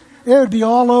 It would be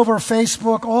all over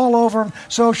Facebook, all over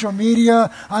social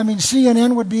media. I mean,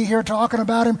 CNN would be here talking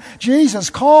about him. Jesus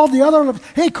called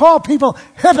he called people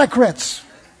hypocrites.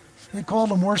 He called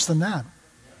them worse than that.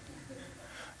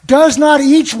 "Does not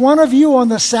each one of you on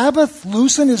the Sabbath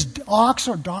loosen his ox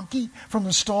or donkey from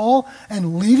the stall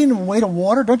and lead him away to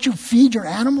water? Don't you feed your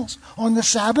animals on the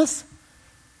Sabbath?"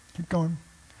 Keep going.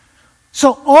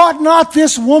 "So ought not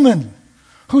this woman,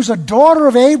 who's a daughter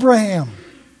of Abraham..."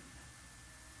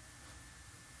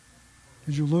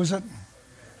 Did you lose it?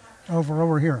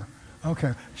 Over here.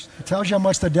 Okay. It tells you how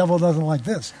much the devil doesn't like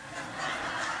this.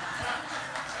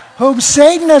 "Whom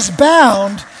Satan has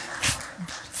bound,"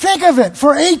 think of it,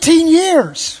 "for 18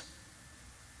 years.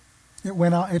 It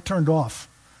went out, it turned off.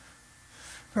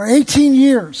 For 18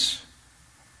 years.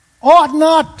 "Ought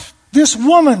not this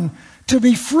woman to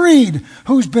be freed,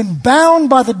 who's been bound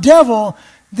by the devil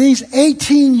these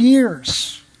 18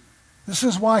 years? This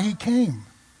is why he came,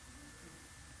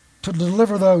 to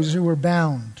deliver those who were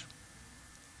bound.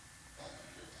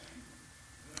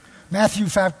 Matthew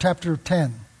chapter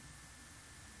 10,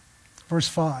 verse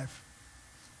 5.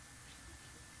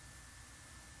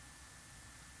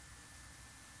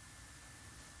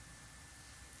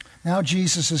 Now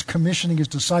Jesus is commissioning his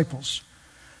disciples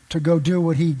to go do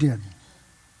what he did.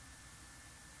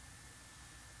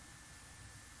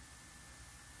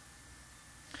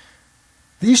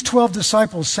 These 12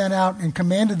 disciples sent out and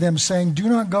commanded them, saying, "Do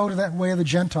not go to that way of the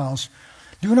Gentiles.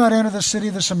 Do not enter the city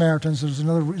of the Samaritans."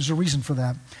 There's a reason for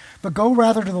that. "But go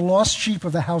rather to the lost sheep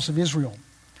of the house of Israel.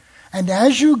 And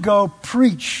as you go,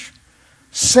 preach,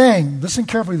 saying," listen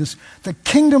carefully to this, "the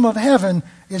kingdom of heaven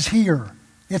is here.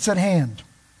 It's at hand.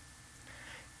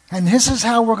 And this is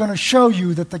how we're going to show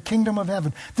you that the kingdom of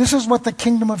heaven," this is what the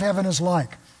kingdom of heaven is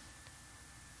like.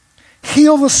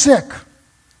 "Heal the sick,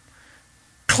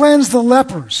 cleanse the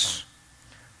lepers,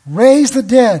 raise the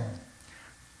dead,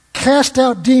 cast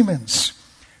out demons.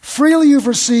 Freely you've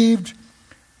received,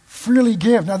 freely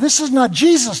give." Now this is not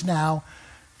Jesus now.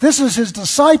 This is his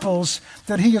disciples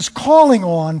that he is calling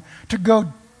on to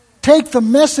go take the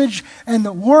message and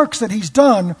the works that he's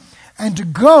done and to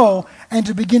go and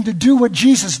to begin to do what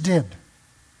Jesus did.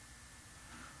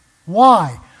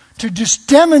 Why? To just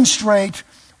demonstrate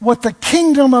what the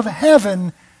kingdom of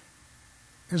heaven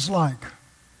is like.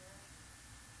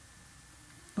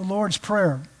 The Lord's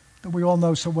Prayer that we all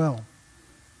know so well.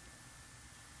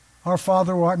 "Our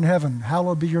Father who art in heaven,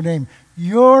 hallowed be your name.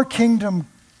 Your kingdom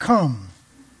come."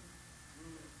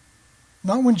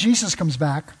 Not when Jesus comes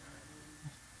back.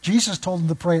 Jesus told them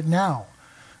to pray it now.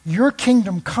 Your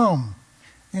kingdom come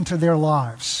into their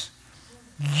lives.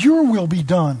 Your will be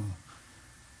done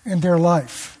in their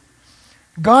life.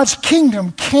 God's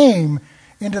kingdom came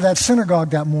into that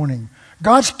synagogue that morning.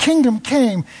 God's kingdom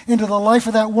came into the life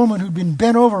of that woman who'd been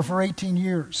bent over for 18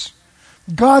 years.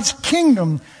 God's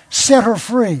kingdom set her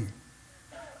free.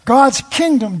 God's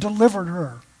kingdom delivered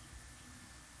her.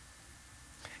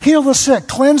 Heal the sick,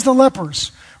 cleanse the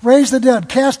lepers, raise the dead,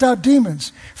 cast out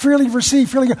demons, freely receive,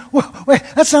 freely give. Wait,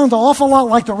 that sounds an awful lot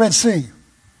like the Red Sea.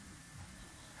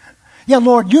 Yeah,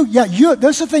 Lord,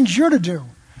 those are things you're to do.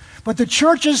 But the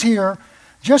church is here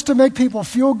just to make people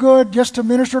feel good, just to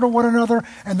minister to one another,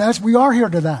 and we are here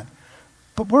to that.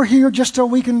 But we're here just so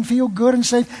we can feel good and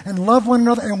safe and love one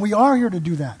another, and we are here to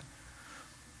do that.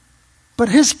 But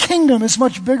his kingdom is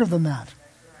much bigger than that.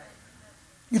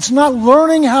 It's not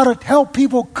learning how to help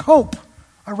people cope.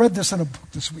 I read this in a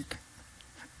book this week.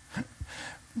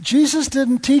 Jesus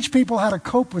didn't teach people how to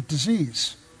cope with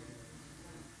disease.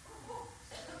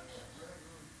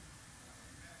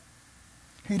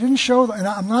 He didn't show, and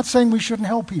I'm not saying we shouldn't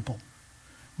help people,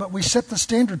 but we set the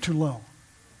standard too low.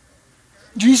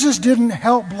 Jesus didn't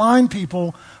help blind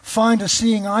people find a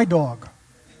seeing eye dog.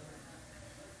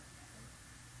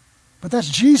 But that's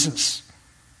Jesus.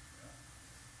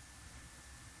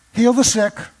 Heal the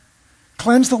sick,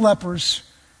 cleanse the lepers,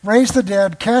 raise the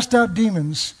dead, cast out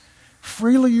demons.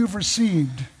 Freely you've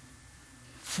received,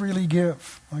 freely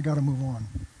give. I got to move on.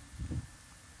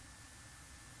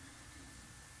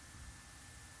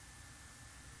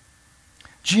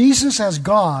 Jesus as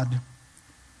God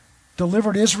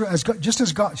delivered Israel, just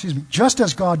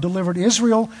as God delivered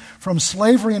Israel from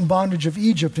slavery and bondage of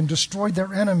Egypt and destroyed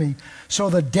their enemy, so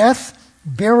the death,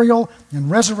 burial, and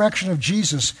resurrection of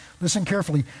Jesus, listen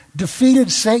carefully,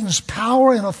 defeated Satan's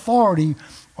power and authority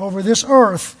over this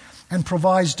earth and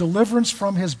provides deliverance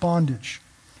from his bondage.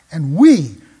 And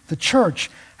we, the church,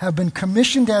 have been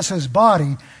commissioned as his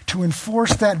body to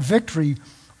enforce that victory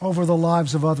over the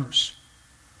lives of others.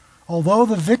 Although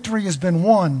the victory has been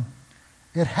won,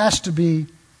 it has to be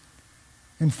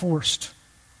enforced.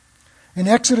 In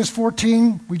Exodus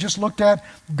 14, we just looked at,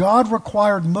 God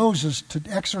required Moses to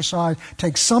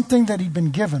take something that he'd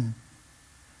been given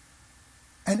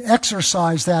and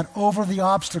exercise that over the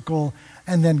obstacle,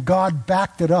 and then God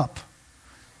backed it up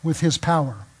with his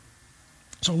power.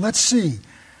 So let's see.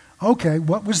 Okay,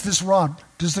 what was this rod?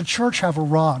 Does the church have a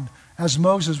rod as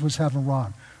Moses was having a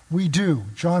rod? We do.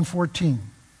 John 14,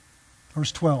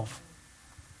 verse 12.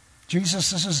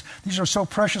 Jesus, these are so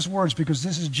precious words because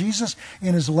this is Jesus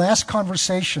in his last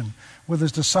conversation with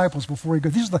his disciples before he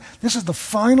goes. This is the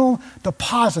final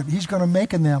deposit he's going to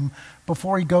make in them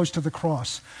before he goes to the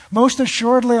cross. Most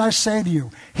assuredly I say to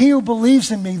you, he who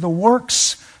believes in me, the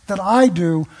works that I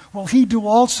do, will he do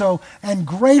also, and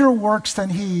greater works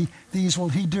than these will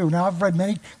he do. Now I've read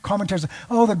many commentaries,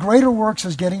 the greater works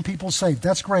is getting people saved.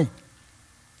 That's great.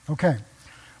 Okay.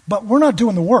 But we're not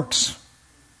doing the works.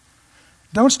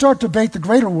 Don't start to debate the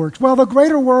greater works. Well, the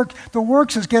greater work, the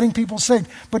works is getting people saved.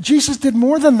 But Jesus did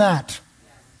more than that.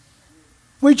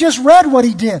 We just read what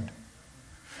he did.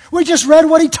 We just read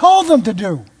what he told them to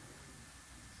do.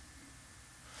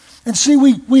 And see,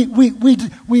 we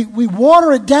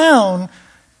water it down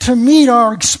to meet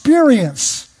our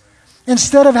experience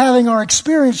instead of having our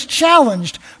experience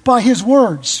challenged by his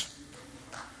words.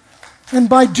 And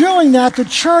by doing that, the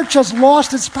church has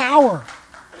lost its power.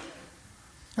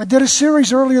 I did a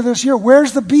series earlier this year,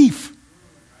 Where's the Beef?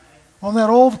 On that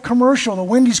old commercial, the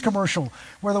Wendy's commercial,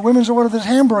 where the women's order this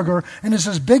hamburger and it's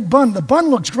this big bun. The bun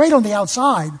looks great on the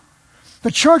outside.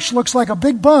 The church looks like a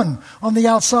big bun on the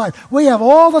outside. We have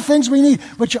all the things we need,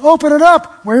 but you open it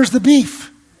up, where's the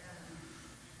beef?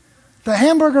 The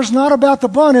hamburger's not about the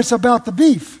bun, it's about the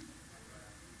beef.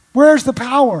 Where's the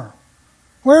power?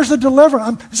 Where's the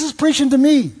deliverance? This is preaching to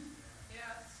me.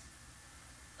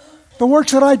 The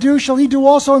works that I do shall he do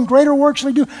also, and greater works shall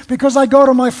he do, because I go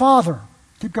to my Father.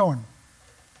 Keep going.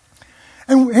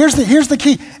 And here's the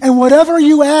key. And whatever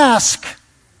you ask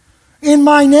in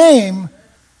my name,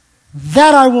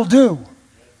 that I will do.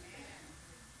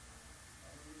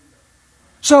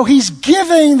 So he's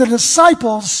giving the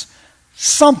disciples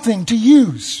something to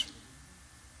use.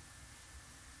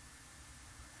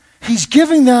 He's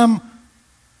giving them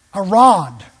a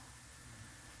rod,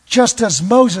 just as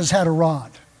Moses had a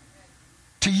rod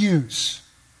to use.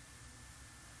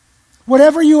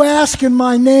 Whatever you ask in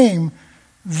my name,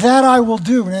 that I will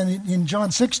do. And in John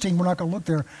 16, we're not going to look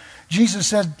there, Jesus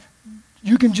said,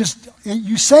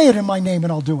 you say it in my name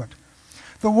and I'll do it.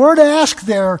 The word ask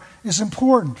there is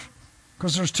important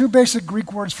because there's two basic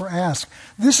Greek words for ask.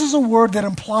 This is a word that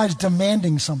implies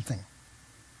demanding something.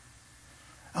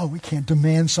 Oh, we can't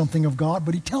demand something of God,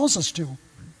 but he tells us to.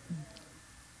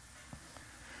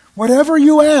 Whatever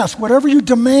you ask, whatever you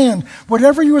demand,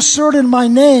 whatever you assert in my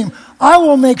name, I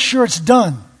will make sure it's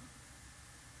done.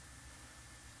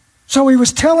 So he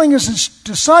was telling his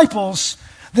disciples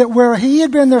that where he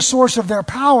had been their source of their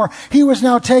power, he was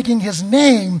now taking his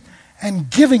name and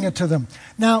giving it to them.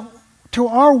 Now, to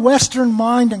our Western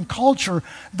mind and culture,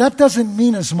 that doesn't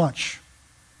mean as much.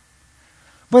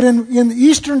 But in the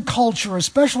Eastern culture,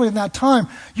 especially in that time,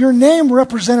 your name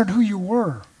represented who you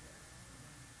were.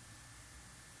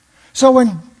 So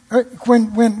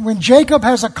when Jacob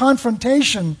has a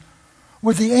confrontation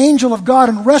with the angel of God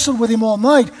and wrestled with him all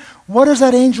night, what does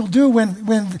that angel do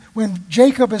when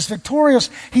Jacob is victorious?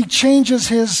 He changes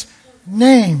his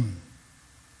name.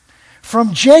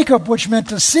 From Jacob, which meant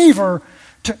deceiver,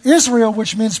 to Israel,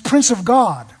 which means Prince of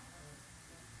God.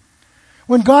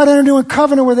 When God entered into a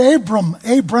covenant with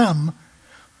Abram,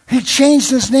 he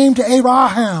changed his name to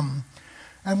Abraham.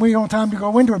 And we don't have time to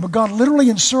go into it, but God literally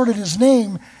inserted his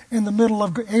name in the middle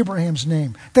of Abraham's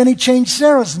name. Then he changed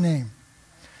Sarah's name.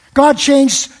 God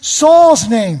changed Saul's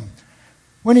name.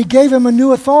 When he gave him a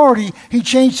new authority, he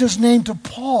changed his name to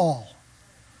Paul.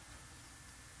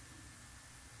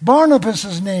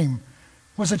 Barnabas' name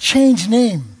was a changed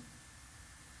name.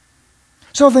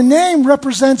 So the name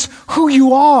represents who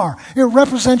you are. It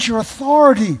represents your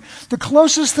authority. The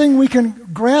closest thing we can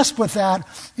grasp with that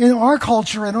in our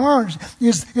culture, in ours,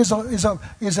 is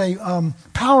a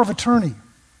power of attorney.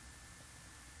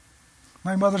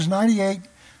 My mother's 98.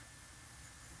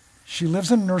 She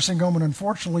lives in a nursing home, and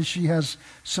unfortunately, she has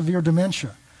severe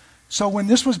dementia. So when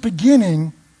this was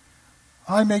beginning,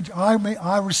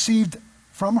 I received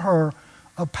from her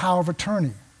a power of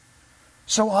attorney.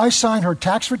 So I signed her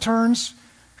tax returns,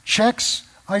 checks.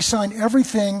 I signed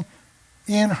everything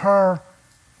in her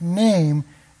name.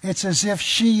 It's as if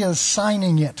she is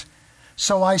signing it.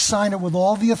 So I signed it with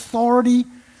all the authority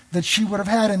that she would have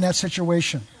had in that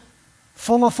situation.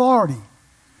 Full authority.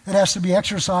 It has to be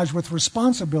exercised with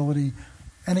responsibility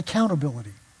and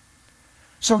accountability.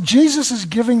 So Jesus is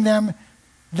giving them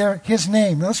his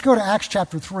name. Now let's go to Acts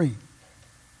chapter 3.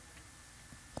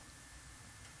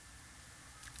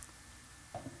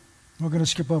 We're going to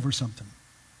skip over something.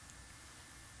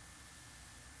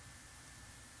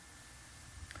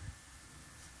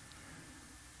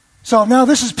 So now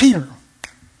this is Peter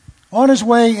on his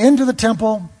way into the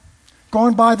temple,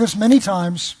 going by this many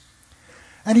times.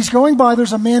 And he's going by,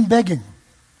 there's a man begging.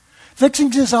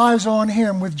 Fixing his eyes on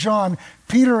him with John,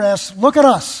 Peter asks, "Look at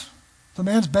us." The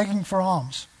man's begging for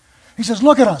alms. He says,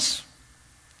 "Look at us."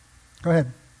 Go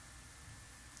ahead.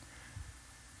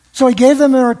 So he gave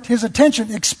them his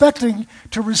attention, expecting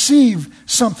to receive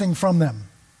something from them.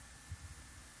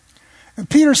 And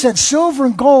Peter said, "Silver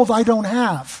and gold I don't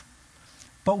have,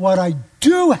 but what I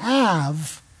do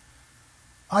have,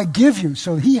 I give you."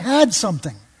 So he had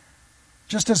something,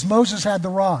 just as Moses had the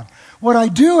rod. "What I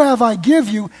do have, I give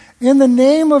you. In the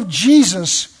name of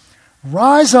Jesus,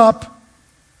 rise up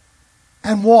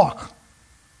and walk."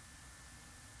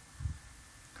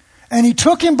 And he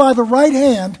took him by the right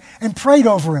hand and prayed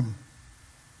over him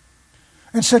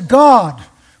and said, "God,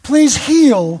 please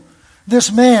heal this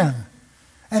man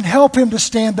and help him to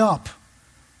stand up."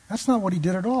 That's not what he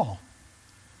did at all.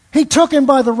 He took him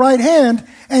by the right hand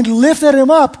and lifted him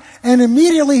up, and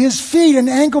immediately his feet and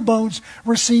ankle bones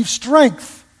received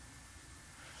strength.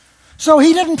 So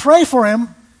he didn't pray for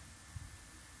him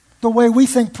the way we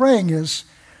think praying is.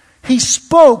 He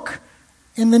spoke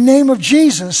in the name of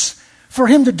Jesus for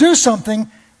him to do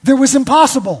something that was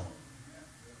impossible.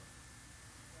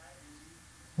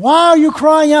 "Why are you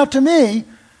crying out to me?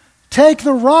 Take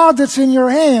the rod that's in your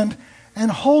hand and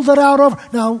hold it out over."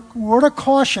 Now, word of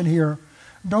caution here.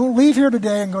 Don't leave here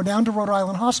today and go down to Rhode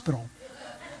Island Hospital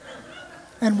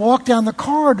and walk down the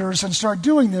corridors and start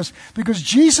doing this, because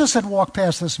Jesus had walked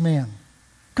past this man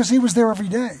because he was there every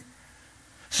day.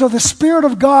 So the Spirit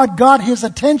of God got his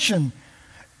attention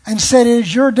and said, "It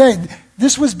is your day."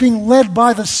 This was being led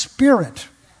by the Spirit.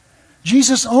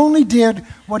 Jesus only did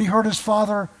what he heard his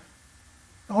Father,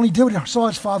 only did what he saw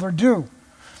his Father do.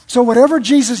 So whatever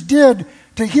Jesus did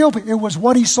to heal people, it was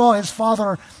what he saw his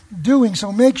Father doing.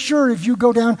 So make sure if you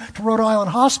go down to Rhode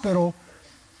Island Hospital,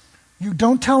 you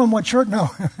don't tell them what you're,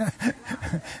 no.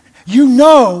 You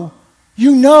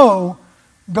know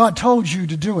God told you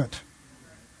to do it.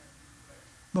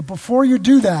 But before you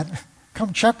do that,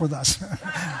 come check with us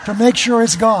to make sure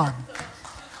it's God.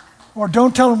 Or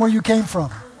don't tell them where you came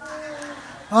from.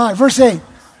 All right, verse 8.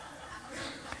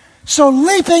 "So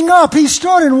leaping up, he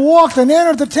stood and walked and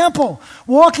entered the temple,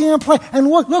 walking and playing. And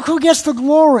look who gets the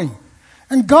glory.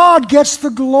 And God gets the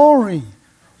glory.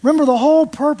 Remember, the whole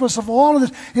purpose of all of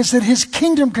this is that his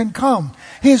kingdom can come.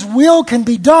 His will can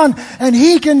be done, and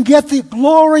he can get the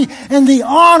glory and the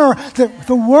honor that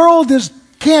the world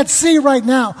can't see right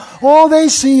now. All they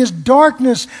see is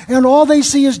darkness, and all they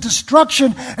see is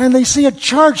destruction, and they see a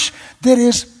church that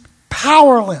is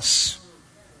powerless.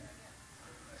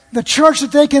 The church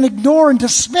that they can ignore and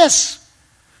dismiss.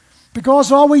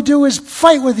 Because all we do is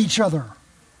fight with each other.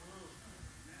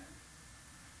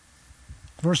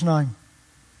 Verse 9.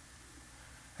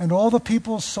 And all the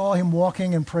people saw him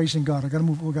walking and praising God. We've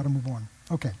got to move on.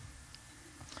 Okay.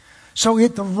 So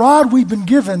the rod we've been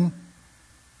given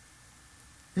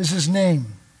is his name.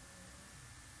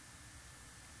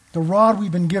 The rod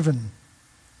we've been given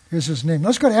is his name.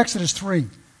 Let's go to Exodus 3.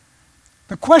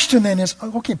 The question then is,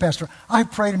 okay, Pastor,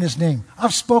 I've prayed in his name.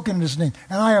 I've spoken in his name.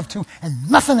 And I have too. And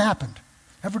nothing happened.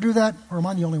 Ever do that? Or am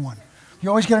I the only one? You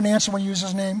always get an answer when you use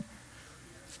his name?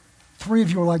 3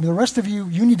 of you are like me. The rest of you,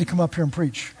 you need to come up here and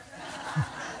preach.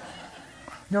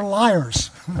 You're liars.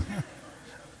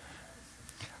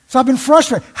 So I've been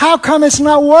frustrated. How come it's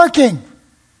not working?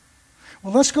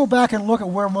 Well, let's go back and look at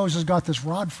where Moses got this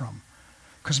rod from.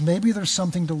 Because maybe there's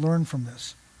something to learn from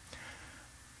this.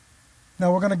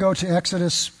 Now we're going to go to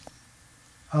Exodus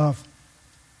 3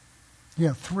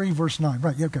 verse 9.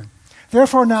 Right, yeah, okay.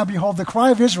 Therefore now, behold, the cry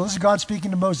of Israel, this is God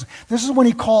speaking to Moses. This is when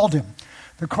he called him.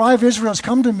 The cry of Israel has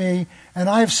come to me, and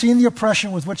I have seen the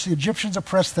oppression with which the Egyptians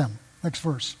oppressed them. Next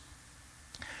verse.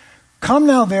 Come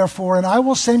now, therefore, and I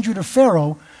will send you to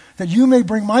Pharaoh, that you may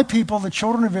bring my people, the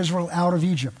children of Israel, out of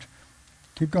Egypt.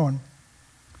 Keep going.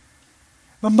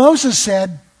 But Moses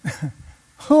said,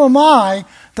 who am I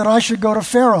that I should go to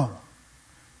Pharaoh?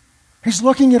 He's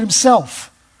looking at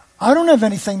himself. I don't have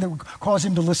anything that would cause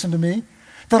him to listen to me,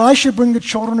 that I should bring the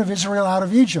children of Israel out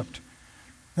of Egypt.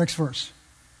 Next verse.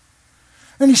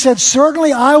 And he said,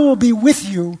 certainly I will be with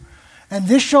you, and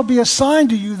this shall be a sign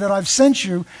to you that I've sent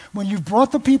you. When you've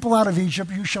brought the people out of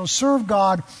Egypt, you shall serve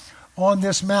God on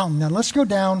this mountain. Now let's go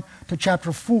down to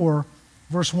chapter 4,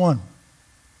 verse 1.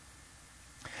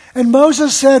 And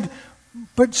Moses said,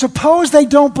 but suppose they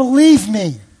don't believe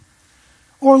me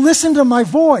or listen to my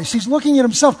voice. He's looking at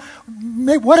himself.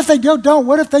 What if they don't?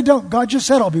 What if they don't? God just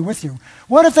said, I'll be with you.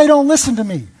 What if they don't listen to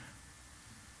me?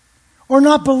 Or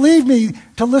not believe me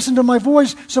to listen to my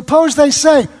voice? Suppose they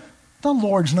say, the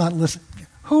Lord's not listening.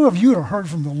 Who of you have heard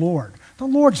from the Lord? The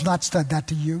Lord's not said that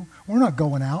to you. We're not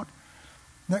going out.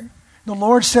 The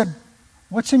Lord said,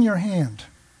 what's in your hand?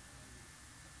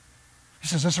 He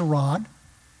says, it's a rod.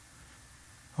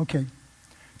 Okay.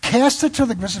 Cast it to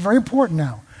this is very important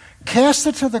now. Cast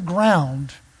it to the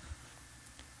ground.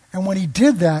 And when he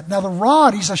did that, now the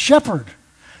rod, he's a shepherd.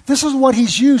 This is what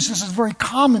he's used. This is very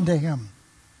common to him.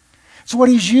 It's what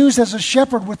he's used as a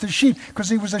shepherd with the sheep, because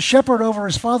he was a shepherd over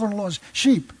his father-in-law's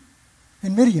sheep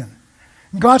in Midian.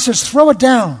 And God says, throw it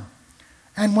down.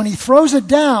 And when he throws it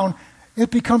down,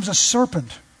 it becomes a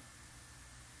serpent.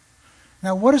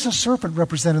 Now, what does a serpent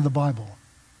represent in the Bible?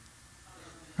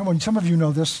 Come on, some of you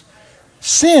know this.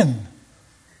 Sin.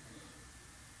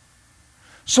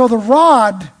 So the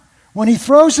rod, when he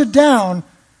throws it down,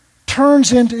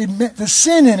 turns into, the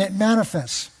sin in it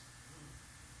manifests.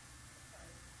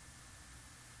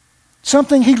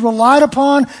 Something he'd relied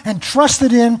upon and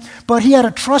trusted in, but he had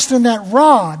to trust in that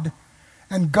rod,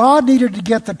 and God needed to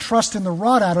get the trust in the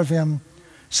rod out of him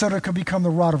so that it could become the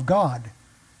rod of God,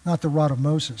 not the rod of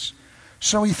Moses.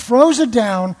 So he throws it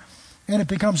down, and it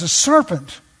becomes a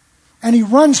serpent, and he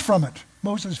runs from it.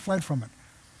 Moses fled from it.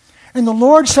 And the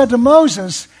Lord said to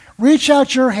Moses, reach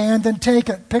out your hand and take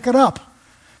it, pick it up.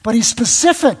 But he's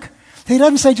specific. He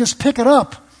doesn't say just pick it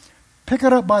up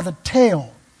by the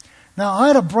tail. Now, I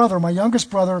had a brother, my youngest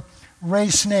brother,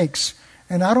 raised snakes.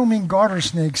 And I don't mean garter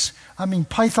snakes. I mean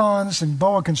pythons and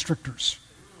boa constrictors.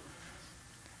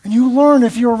 And you learn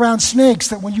if you're around snakes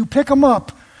that when you pick them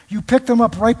up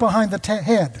right behind the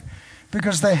head.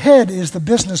 Because the head is the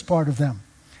business part of them.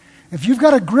 If you've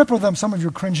got a grip of them, some of you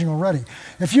are cringing already.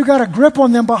 If you've got a grip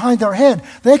on them behind their head,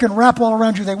 they can wrap all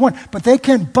around you they want. But they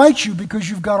can't bite you because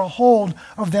you've got a hold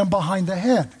of them behind the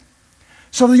head.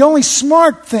 So the only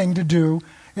smart thing to do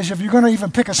is, if you're going to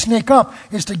even pick a snake up,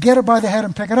 is to get it by the head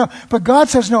and pick it up. But God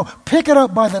says, no, pick it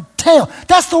up by the tail.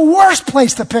 That's the worst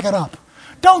place to pick it up.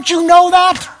 Don't you know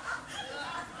that?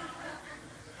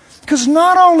 Because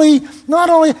not only,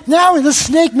 now the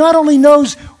snake not only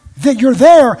knows that you're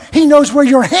there, he knows where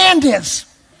your hand is.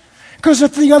 Because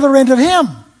it's the other end of him.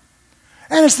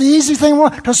 And it's the easy thing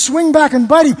to swing back and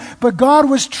bite him. But God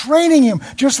was training him,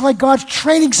 just like God's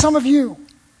training some of you.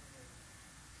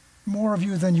 More of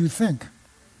you than you think.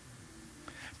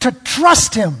 To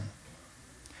trust him.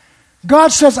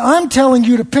 God says, I'm telling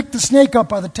you to pick the snake up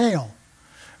by the tail.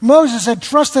 Moses had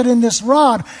trusted in this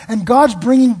rod, and God's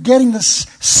getting the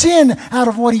sin out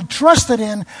of what he trusted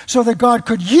in so that God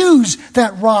could use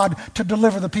that rod to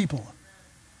deliver the people.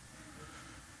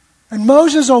 And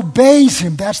Moses obeys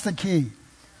him. That's the key.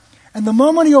 And the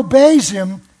moment he obeys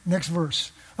him, next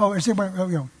verse. Go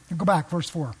back,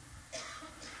 verse 4.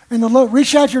 And the Lord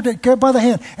reached out by the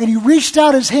hand. And he reached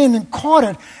out his hand and caught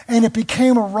it, and it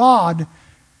became a rod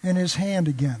in his hand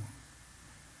again.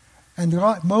 And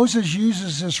Moses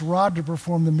uses this rod to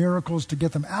perform the miracles to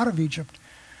get them out of Egypt.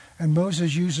 And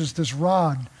Moses uses this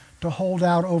rod to hold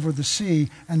out over the sea,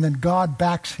 and then God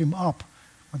backs him up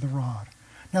with the rod.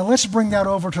 Now let's bring that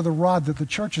over to the rod that the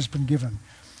church has been given,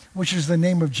 which is the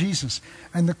name of Jesus.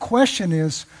 And the question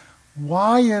is,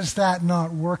 why is that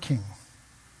not working?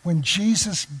 When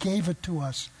Jesus gave it to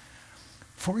us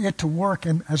for it to work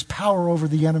and as power over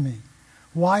the enemy,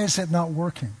 why is it not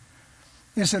working?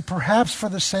 Is it perhaps for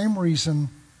the same reason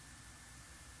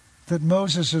that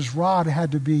Moses' rod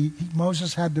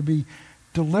Moses had to be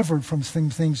delivered from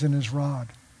things in his rod?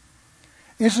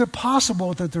 Is it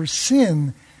possible that there's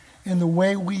sin in the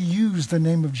way we use the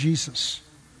name of Jesus?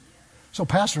 So,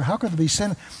 Pastor, how could there be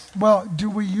sin? Well, do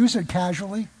we use it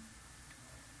casually?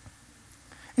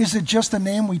 Is it just a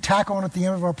name we tack on at the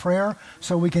end of our prayer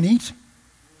so we can eat?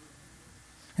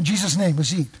 In Jesus' name,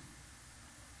 let's eat.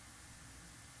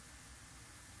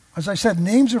 As I said,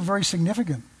 names are very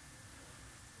significant.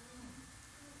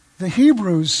 The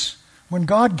Hebrews, when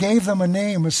God gave them a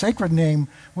name, a sacred name,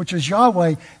 which is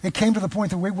Yahweh, it came to the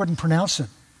point that we wouldn't pronounce it.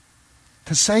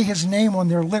 To say his name on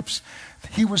their lips,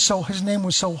 his name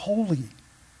was so holy.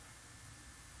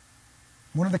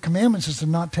 One of the commandments is to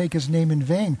not take his name in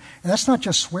vain. And that's not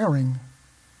just swearing.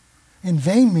 In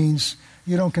vain means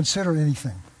you don't consider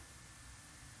anything.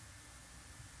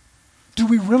 Do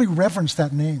we really reverence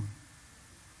that name?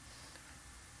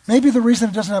 Maybe the reason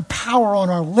it doesn't have power on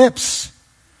our lips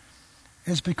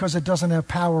is because it doesn't have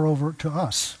power over to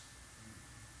us.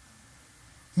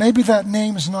 Maybe that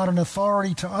name is not an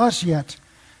authority to us yet,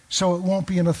 so it won't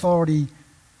be an authority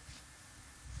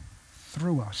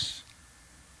through us.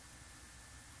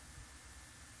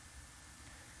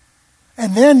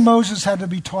 And then Moses had to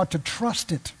be taught to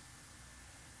trust it.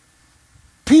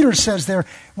 Peter says there,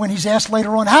 when he's asked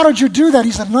later on, how did you do that?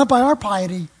 He said, not by our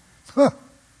piety.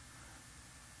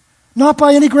 Not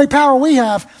by any great power we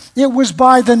have. It was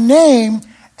by the name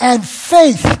and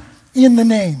faith in the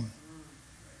name.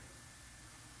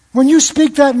 When you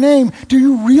speak that name, do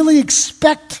you really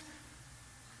expect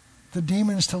the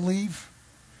demons to leave?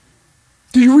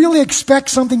 Do you really expect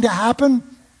something to happen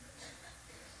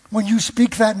when you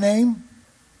speak that name?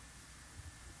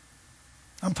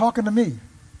 I'm talking to me.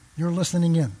 You're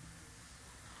listening in.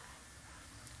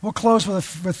 We'll close with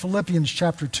Philippians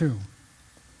chapter 2.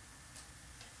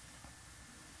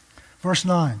 Verse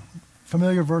 9.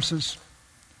 Familiar verses.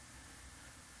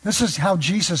 This is how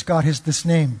Jesus got this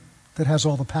name that has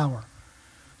all the power.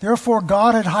 Therefore,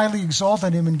 God had highly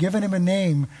exalted him and given him a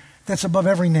name that's above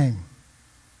every name.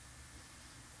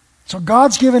 So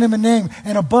God's given him a name,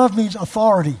 and above means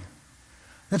authority.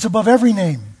 That's above every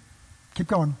name. Keep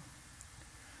going.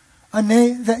 A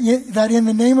name that in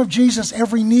the name of Jesus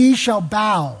every knee shall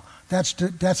bow.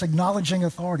 That's acknowledging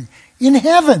authority. In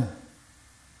heaven.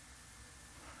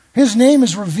 His name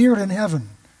is revered in heaven.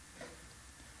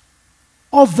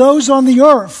 Of those on the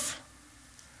earth.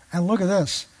 And look at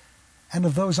this. And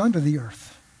of those under the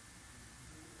earth.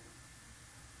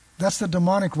 That's the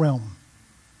demonic realm.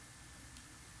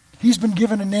 He's been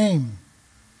given a name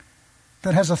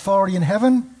that has authority in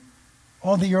heaven,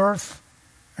 on the earth,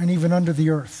 and even under the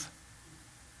earth.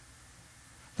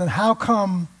 Then how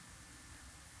come...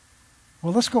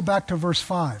 Well, let's go back to verse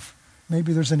 5.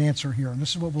 Maybe there's an answer here, and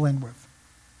this is what we'll end with.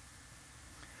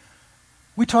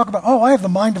 We talk about, I have the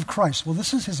mind of Christ. Well,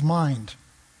 this is his mind.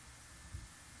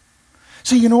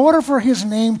 See, in order for his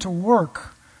name to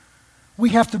work, we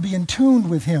have to be in tune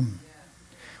with him.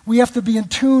 We have to be in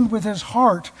tune with his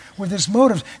heart, with his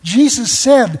motives. Jesus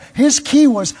said, his key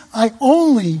was, I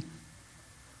only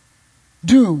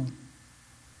do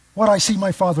what I see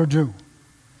my Father do.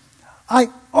 I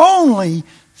only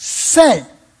say.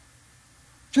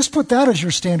 Just put that as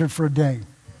your standard for a day.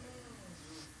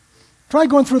 Try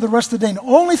going through the rest of the day, and the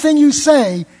only thing you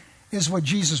say is what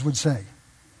Jesus would say.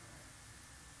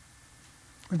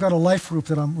 We've got a life group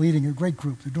that I'm leading, a great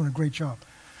group. They're doing a great job.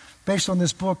 Based on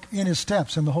this book, In His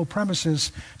Steps, and the whole premise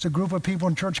is it's a group of people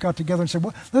in church got together and said,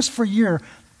 well, let's for a year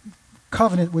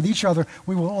covenant with each other.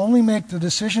 We will only make the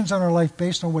decisions in our life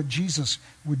based on what Jesus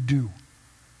would do.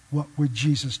 What would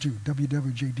Jesus do?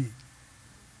 WWJD.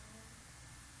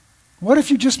 What if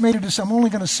you just made a decision? I'm only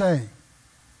going to say.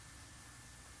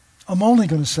 I'm only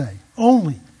going to say.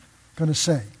 Only going to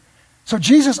say. So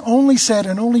Jesus only said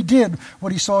and only did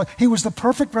what he saw. He was the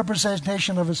perfect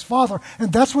representation of his Father.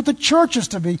 And that's what the church is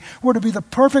to be. We're to be the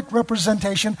perfect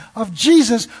representation of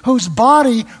Jesus, whose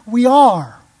body we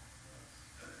are.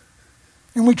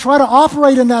 And we try to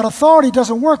operate in that authority. It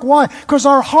doesn't work. Why? Because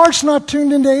our heart's not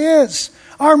tuned into His.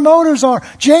 Our motives are.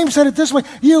 James said it this way,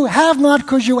 you have not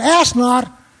because you ask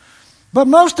not. But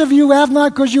most of you have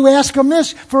not because you ask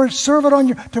amiss for to serve it on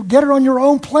your, to get it on your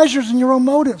own pleasures and your own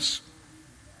motives.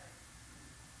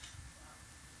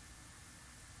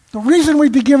 The reason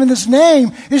we've been given this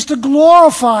name is to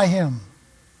glorify Him.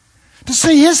 To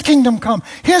see His kingdom come.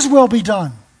 His will be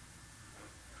done.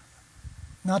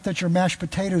 Not that your mashed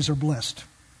potatoes are blessed.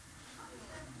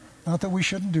 Not that we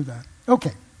shouldn't do that.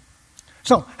 Okay.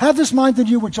 So, have this mind in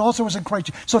you which also is in Christ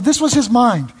Jesus. So this was His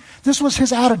mind. This was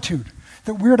His attitude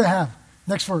that we're to have.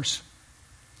 Next verse.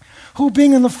 Who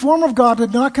being in the form of God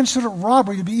did not consider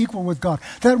robbery to be equal with God.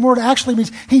 That word actually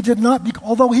means He did not,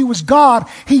 although He was God,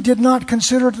 He did not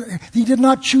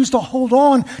choose to hold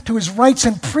on to His rights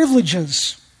and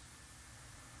privileges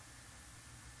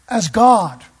as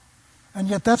God. And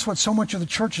yet that's what so much of the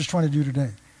church is trying to do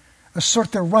today.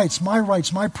 Assert their rights,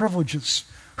 my privileges,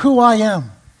 who I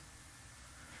am.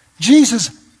 Jesus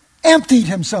emptied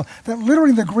Himself. That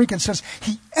literally in the Greek it says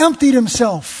He emptied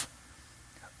Himself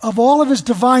of all of His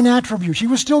divine attributes. He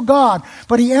was still God,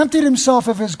 but He emptied Himself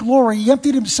of His glory. He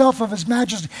emptied Himself of His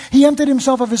majesty. He emptied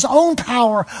Himself of His own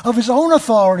power, of His own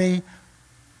authority,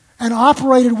 and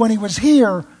operated when He was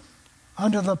here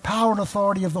under the power and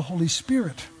authority of the Holy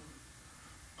Spirit,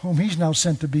 whom He's now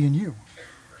sent to be in you.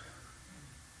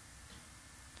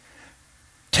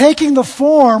 Taking the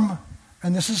form,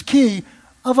 and this is key,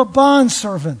 of a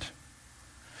bondservant.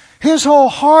 His whole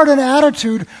heart and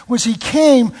attitude was He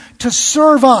came to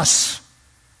serve us.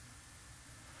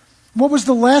 What was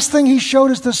the last thing He showed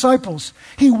His disciples?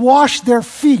 He washed their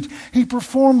feet. He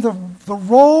performed the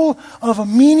role of a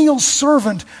menial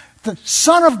servant. The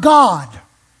Son of God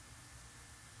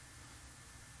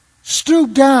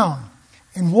stooped down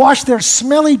and washed their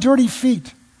smelly, dirty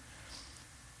feet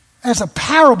as a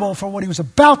parable for what He was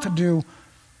about to do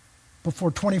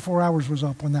before 24 hours was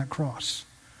up on that cross.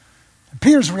 And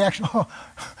Peter's reaction, oh,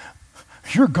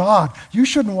 you're God. You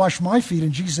shouldn't wash my feet.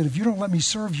 And Jesus said, if you don't let me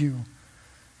serve you,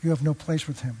 you have no place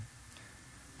with Him.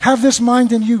 Have this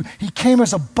mind in you. He came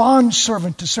as a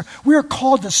bondservant to serve. We are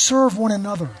called to serve one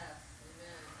another.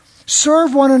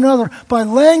 Serve one another by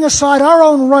laying aside our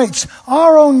own rights,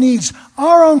 our own needs,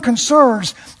 our own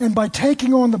concerns, and by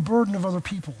taking on the burden of other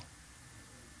people.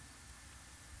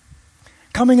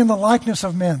 Coming in the likeness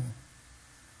of men.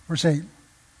 Verse 8.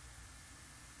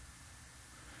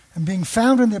 And being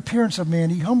found in the appearance of man,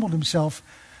 He humbled Himself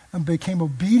and became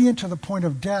obedient to the point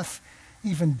of death,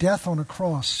 even death on a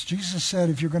cross. Jesus said,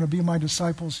 if you're going to be my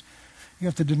disciples, you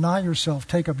have to deny yourself,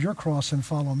 take up your cross, and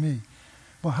follow me.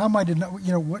 Well, how am I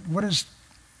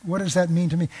what does that mean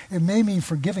to me? It may mean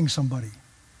forgiving somebody.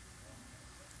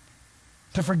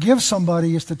 To forgive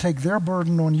somebody is to take their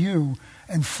burden on you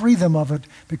and free them of it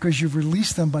because you've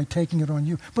released them by taking it on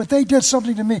you. But they did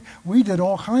something to me. We did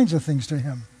all kinds of things to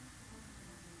Him.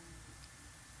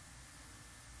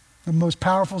 The most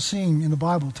powerful scene in the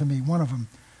Bible to me, one of them,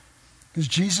 is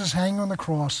Jesus hanging on the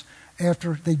cross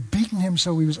after they'd beaten Him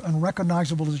so He was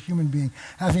unrecognizable as a human being,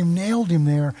 having nailed Him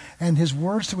there, and His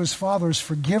words to His Father is,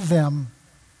 forgive them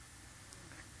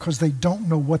because they don't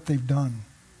know what they've done.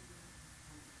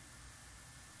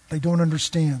 They don't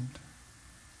understand.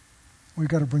 We've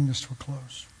got to bring this to a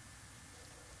close.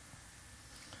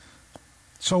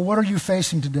 So what are you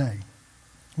facing today?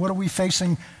 What are we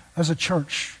facing as a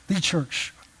church, the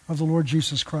church of the Lord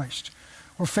Jesus Christ?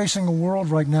 We're facing a world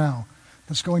right now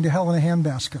that's going to hell in a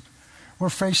handbasket. We're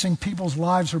facing people's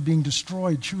lives are being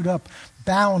destroyed, chewed up,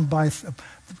 bound by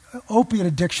opiate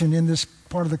addiction in this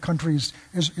part of the country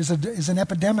is an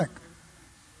epidemic.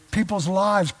 People's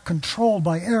lives controlled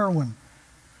by heroin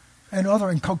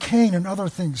and cocaine and other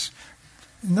things.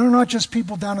 And they're not just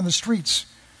people down in the streets.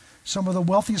 Some of the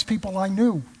wealthiest people I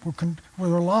knew where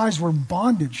their lives were in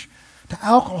bondage to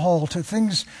alcohol, to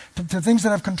things that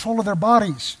have control of their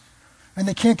bodies, and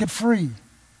they can't get free.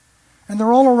 And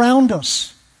they're all around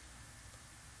us.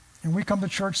 And we come to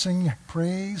church singing,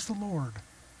 praise the Lord.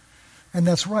 And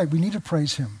that's right, we need to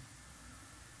praise Him.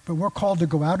 But we're called to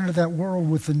go out into that world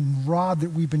with the rod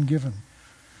that we've been given.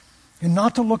 And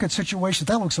not to look at situations,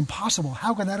 that looks impossible.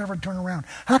 How can that ever turn around?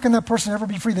 How can that person ever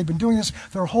be free? They've been doing this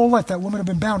their whole life. That woman had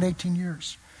been bound 18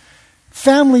 years.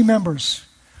 Family members,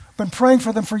 been praying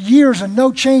for them for years and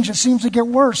no change. It seems to get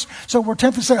worse. So we're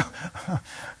tempted to say,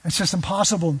 it's just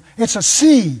impossible. It's a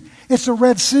sea. It's a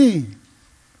Red Sea.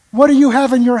 What do you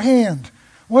have in your hand?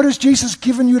 What has Jesus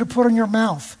given you to put in your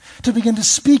mouth to begin to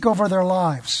speak over their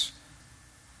lives?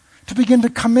 To begin to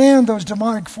command those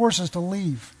demonic forces to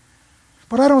leave.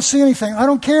 But I don't see anything. I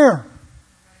don't care.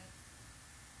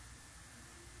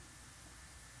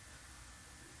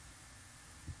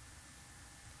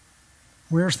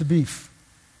 Where's the beef?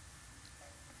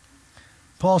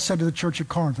 Paul said to the church at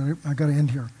Corinth, I got to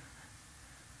end here,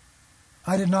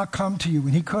 I did not come to you,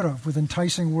 and he could have, with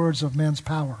enticing words of man's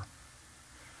power,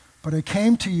 but I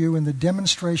came to you in the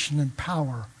demonstration and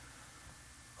power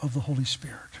of the Holy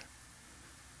Spirit.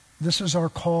 This is our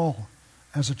call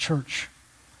as a church.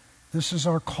 This is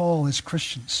our call as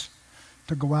Christians,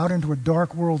 to go out into a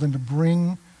dark world and to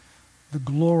bring the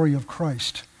glory of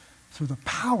Christ through the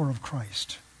power of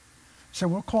Christ. So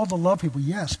we're called to love people,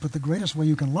 yes, but the greatest way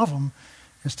you can love them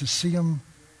is to see them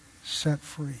set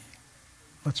free.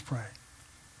 Let's pray.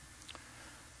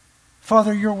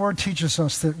 Father, your word teaches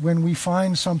us that when we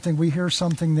find something, we hear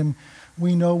something, then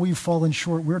we know we've fallen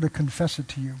short. We're to confess it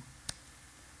to you.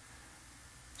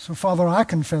 So, Father, I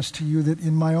confess to you that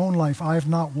in my own life, I have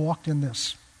not walked in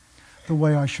this the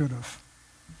way I should have.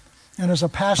 And as a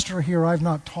pastor here, I've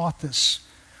not taught this.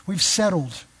 We've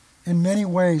settled in many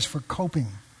ways for coping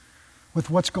with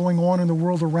what's going on in the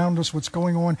world around us, what's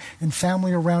going on in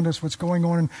family around us, what's going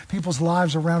on in people's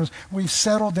lives around us. We've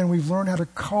settled and we've learned how to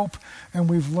cope, and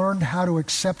we've learned how to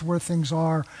accept where things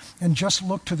are and just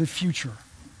look to the future.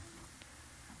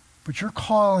 But you're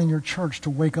calling your church to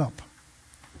wake up.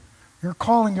 You're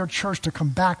calling your church to come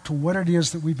back to what it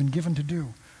is that we've been given to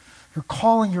do. You're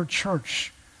calling your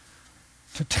church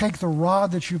to take the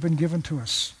rod that you've been given to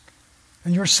us.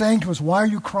 And you're saying to us, why are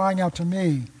you crying out to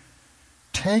me?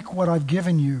 Take what I've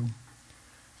given you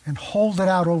and hold it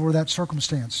out over that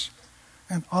circumstance,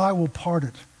 and I will part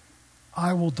it.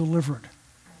 I will deliver it.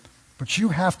 But you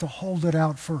have to hold it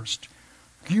out first.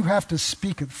 You have to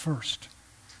speak it first.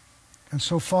 And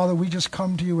so, Father, we just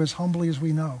come to you as humbly as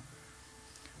we know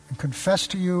and confess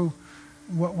to you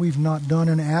what we've not done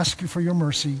and ask you for your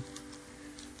mercy.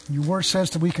 Your word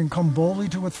says that we can come boldly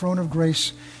to a throne of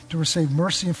grace to receive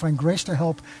mercy and find grace to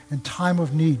help in time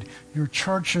of need. Your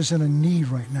church is in a need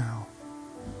right now.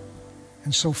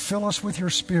 And so fill us with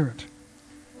your Spirit.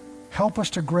 Help us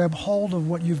to grab hold of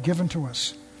what you've given to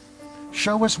us.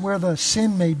 Show us where the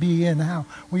sin may be in how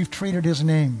we've treated his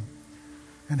name.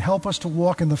 And help us to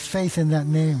walk in the faith in that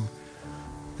name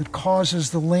that causes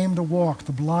the lame to walk,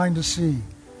 the blind to see,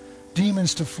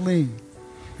 demons to flee,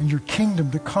 and your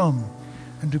kingdom to come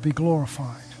and to be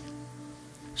glorified.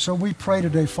 So we pray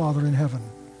today, Father in heaven,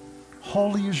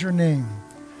 holy is your name.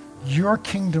 Your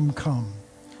kingdom come.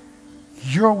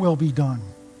 Your will be done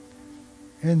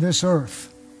in this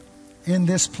earth, in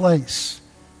this place,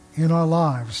 in our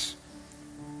lives,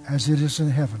 as it is in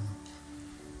heaven.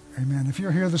 Amen. If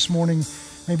you're here this morning,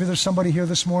 maybe there's somebody here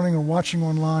this morning or watching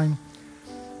online,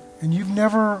 and you've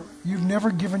never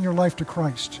given your life to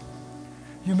Christ.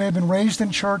 You may have been raised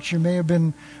in church, you may have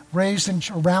been raised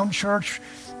around church,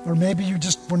 or maybe you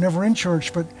just were never in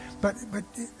church, but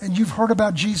and you've heard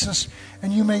about Jesus,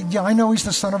 and you may, I know he's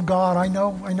the Son of God, I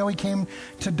know he came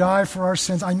to die for our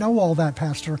sins. I know all that,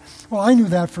 Pastor. Well, I knew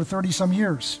that for 30-some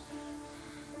years,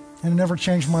 and it never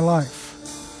changed my life.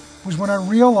 It was when I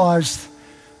realized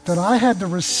that I had to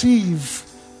receive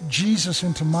Jesus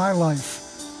into my life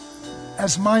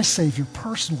as my Savior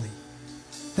personally,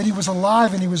 that he was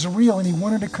alive and he was real and he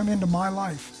wanted to come into my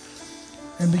life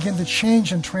and begin to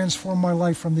change and transform my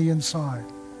life from the inside.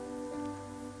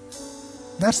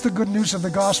 That's the good news of the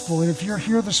gospel. And if you're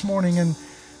here this morning and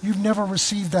you've never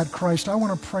received that Christ, I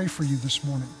want to pray for you this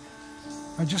morning.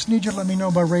 I just need you to let me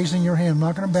know by raising your hand. I'm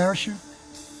not going to embarrass you,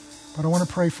 but I want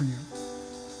to pray for you.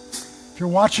 If you're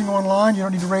watching online, you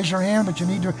don't need to raise your hand, but you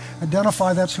need to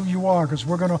identify that's who you are, because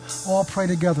we're going to all pray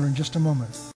together in just a moment.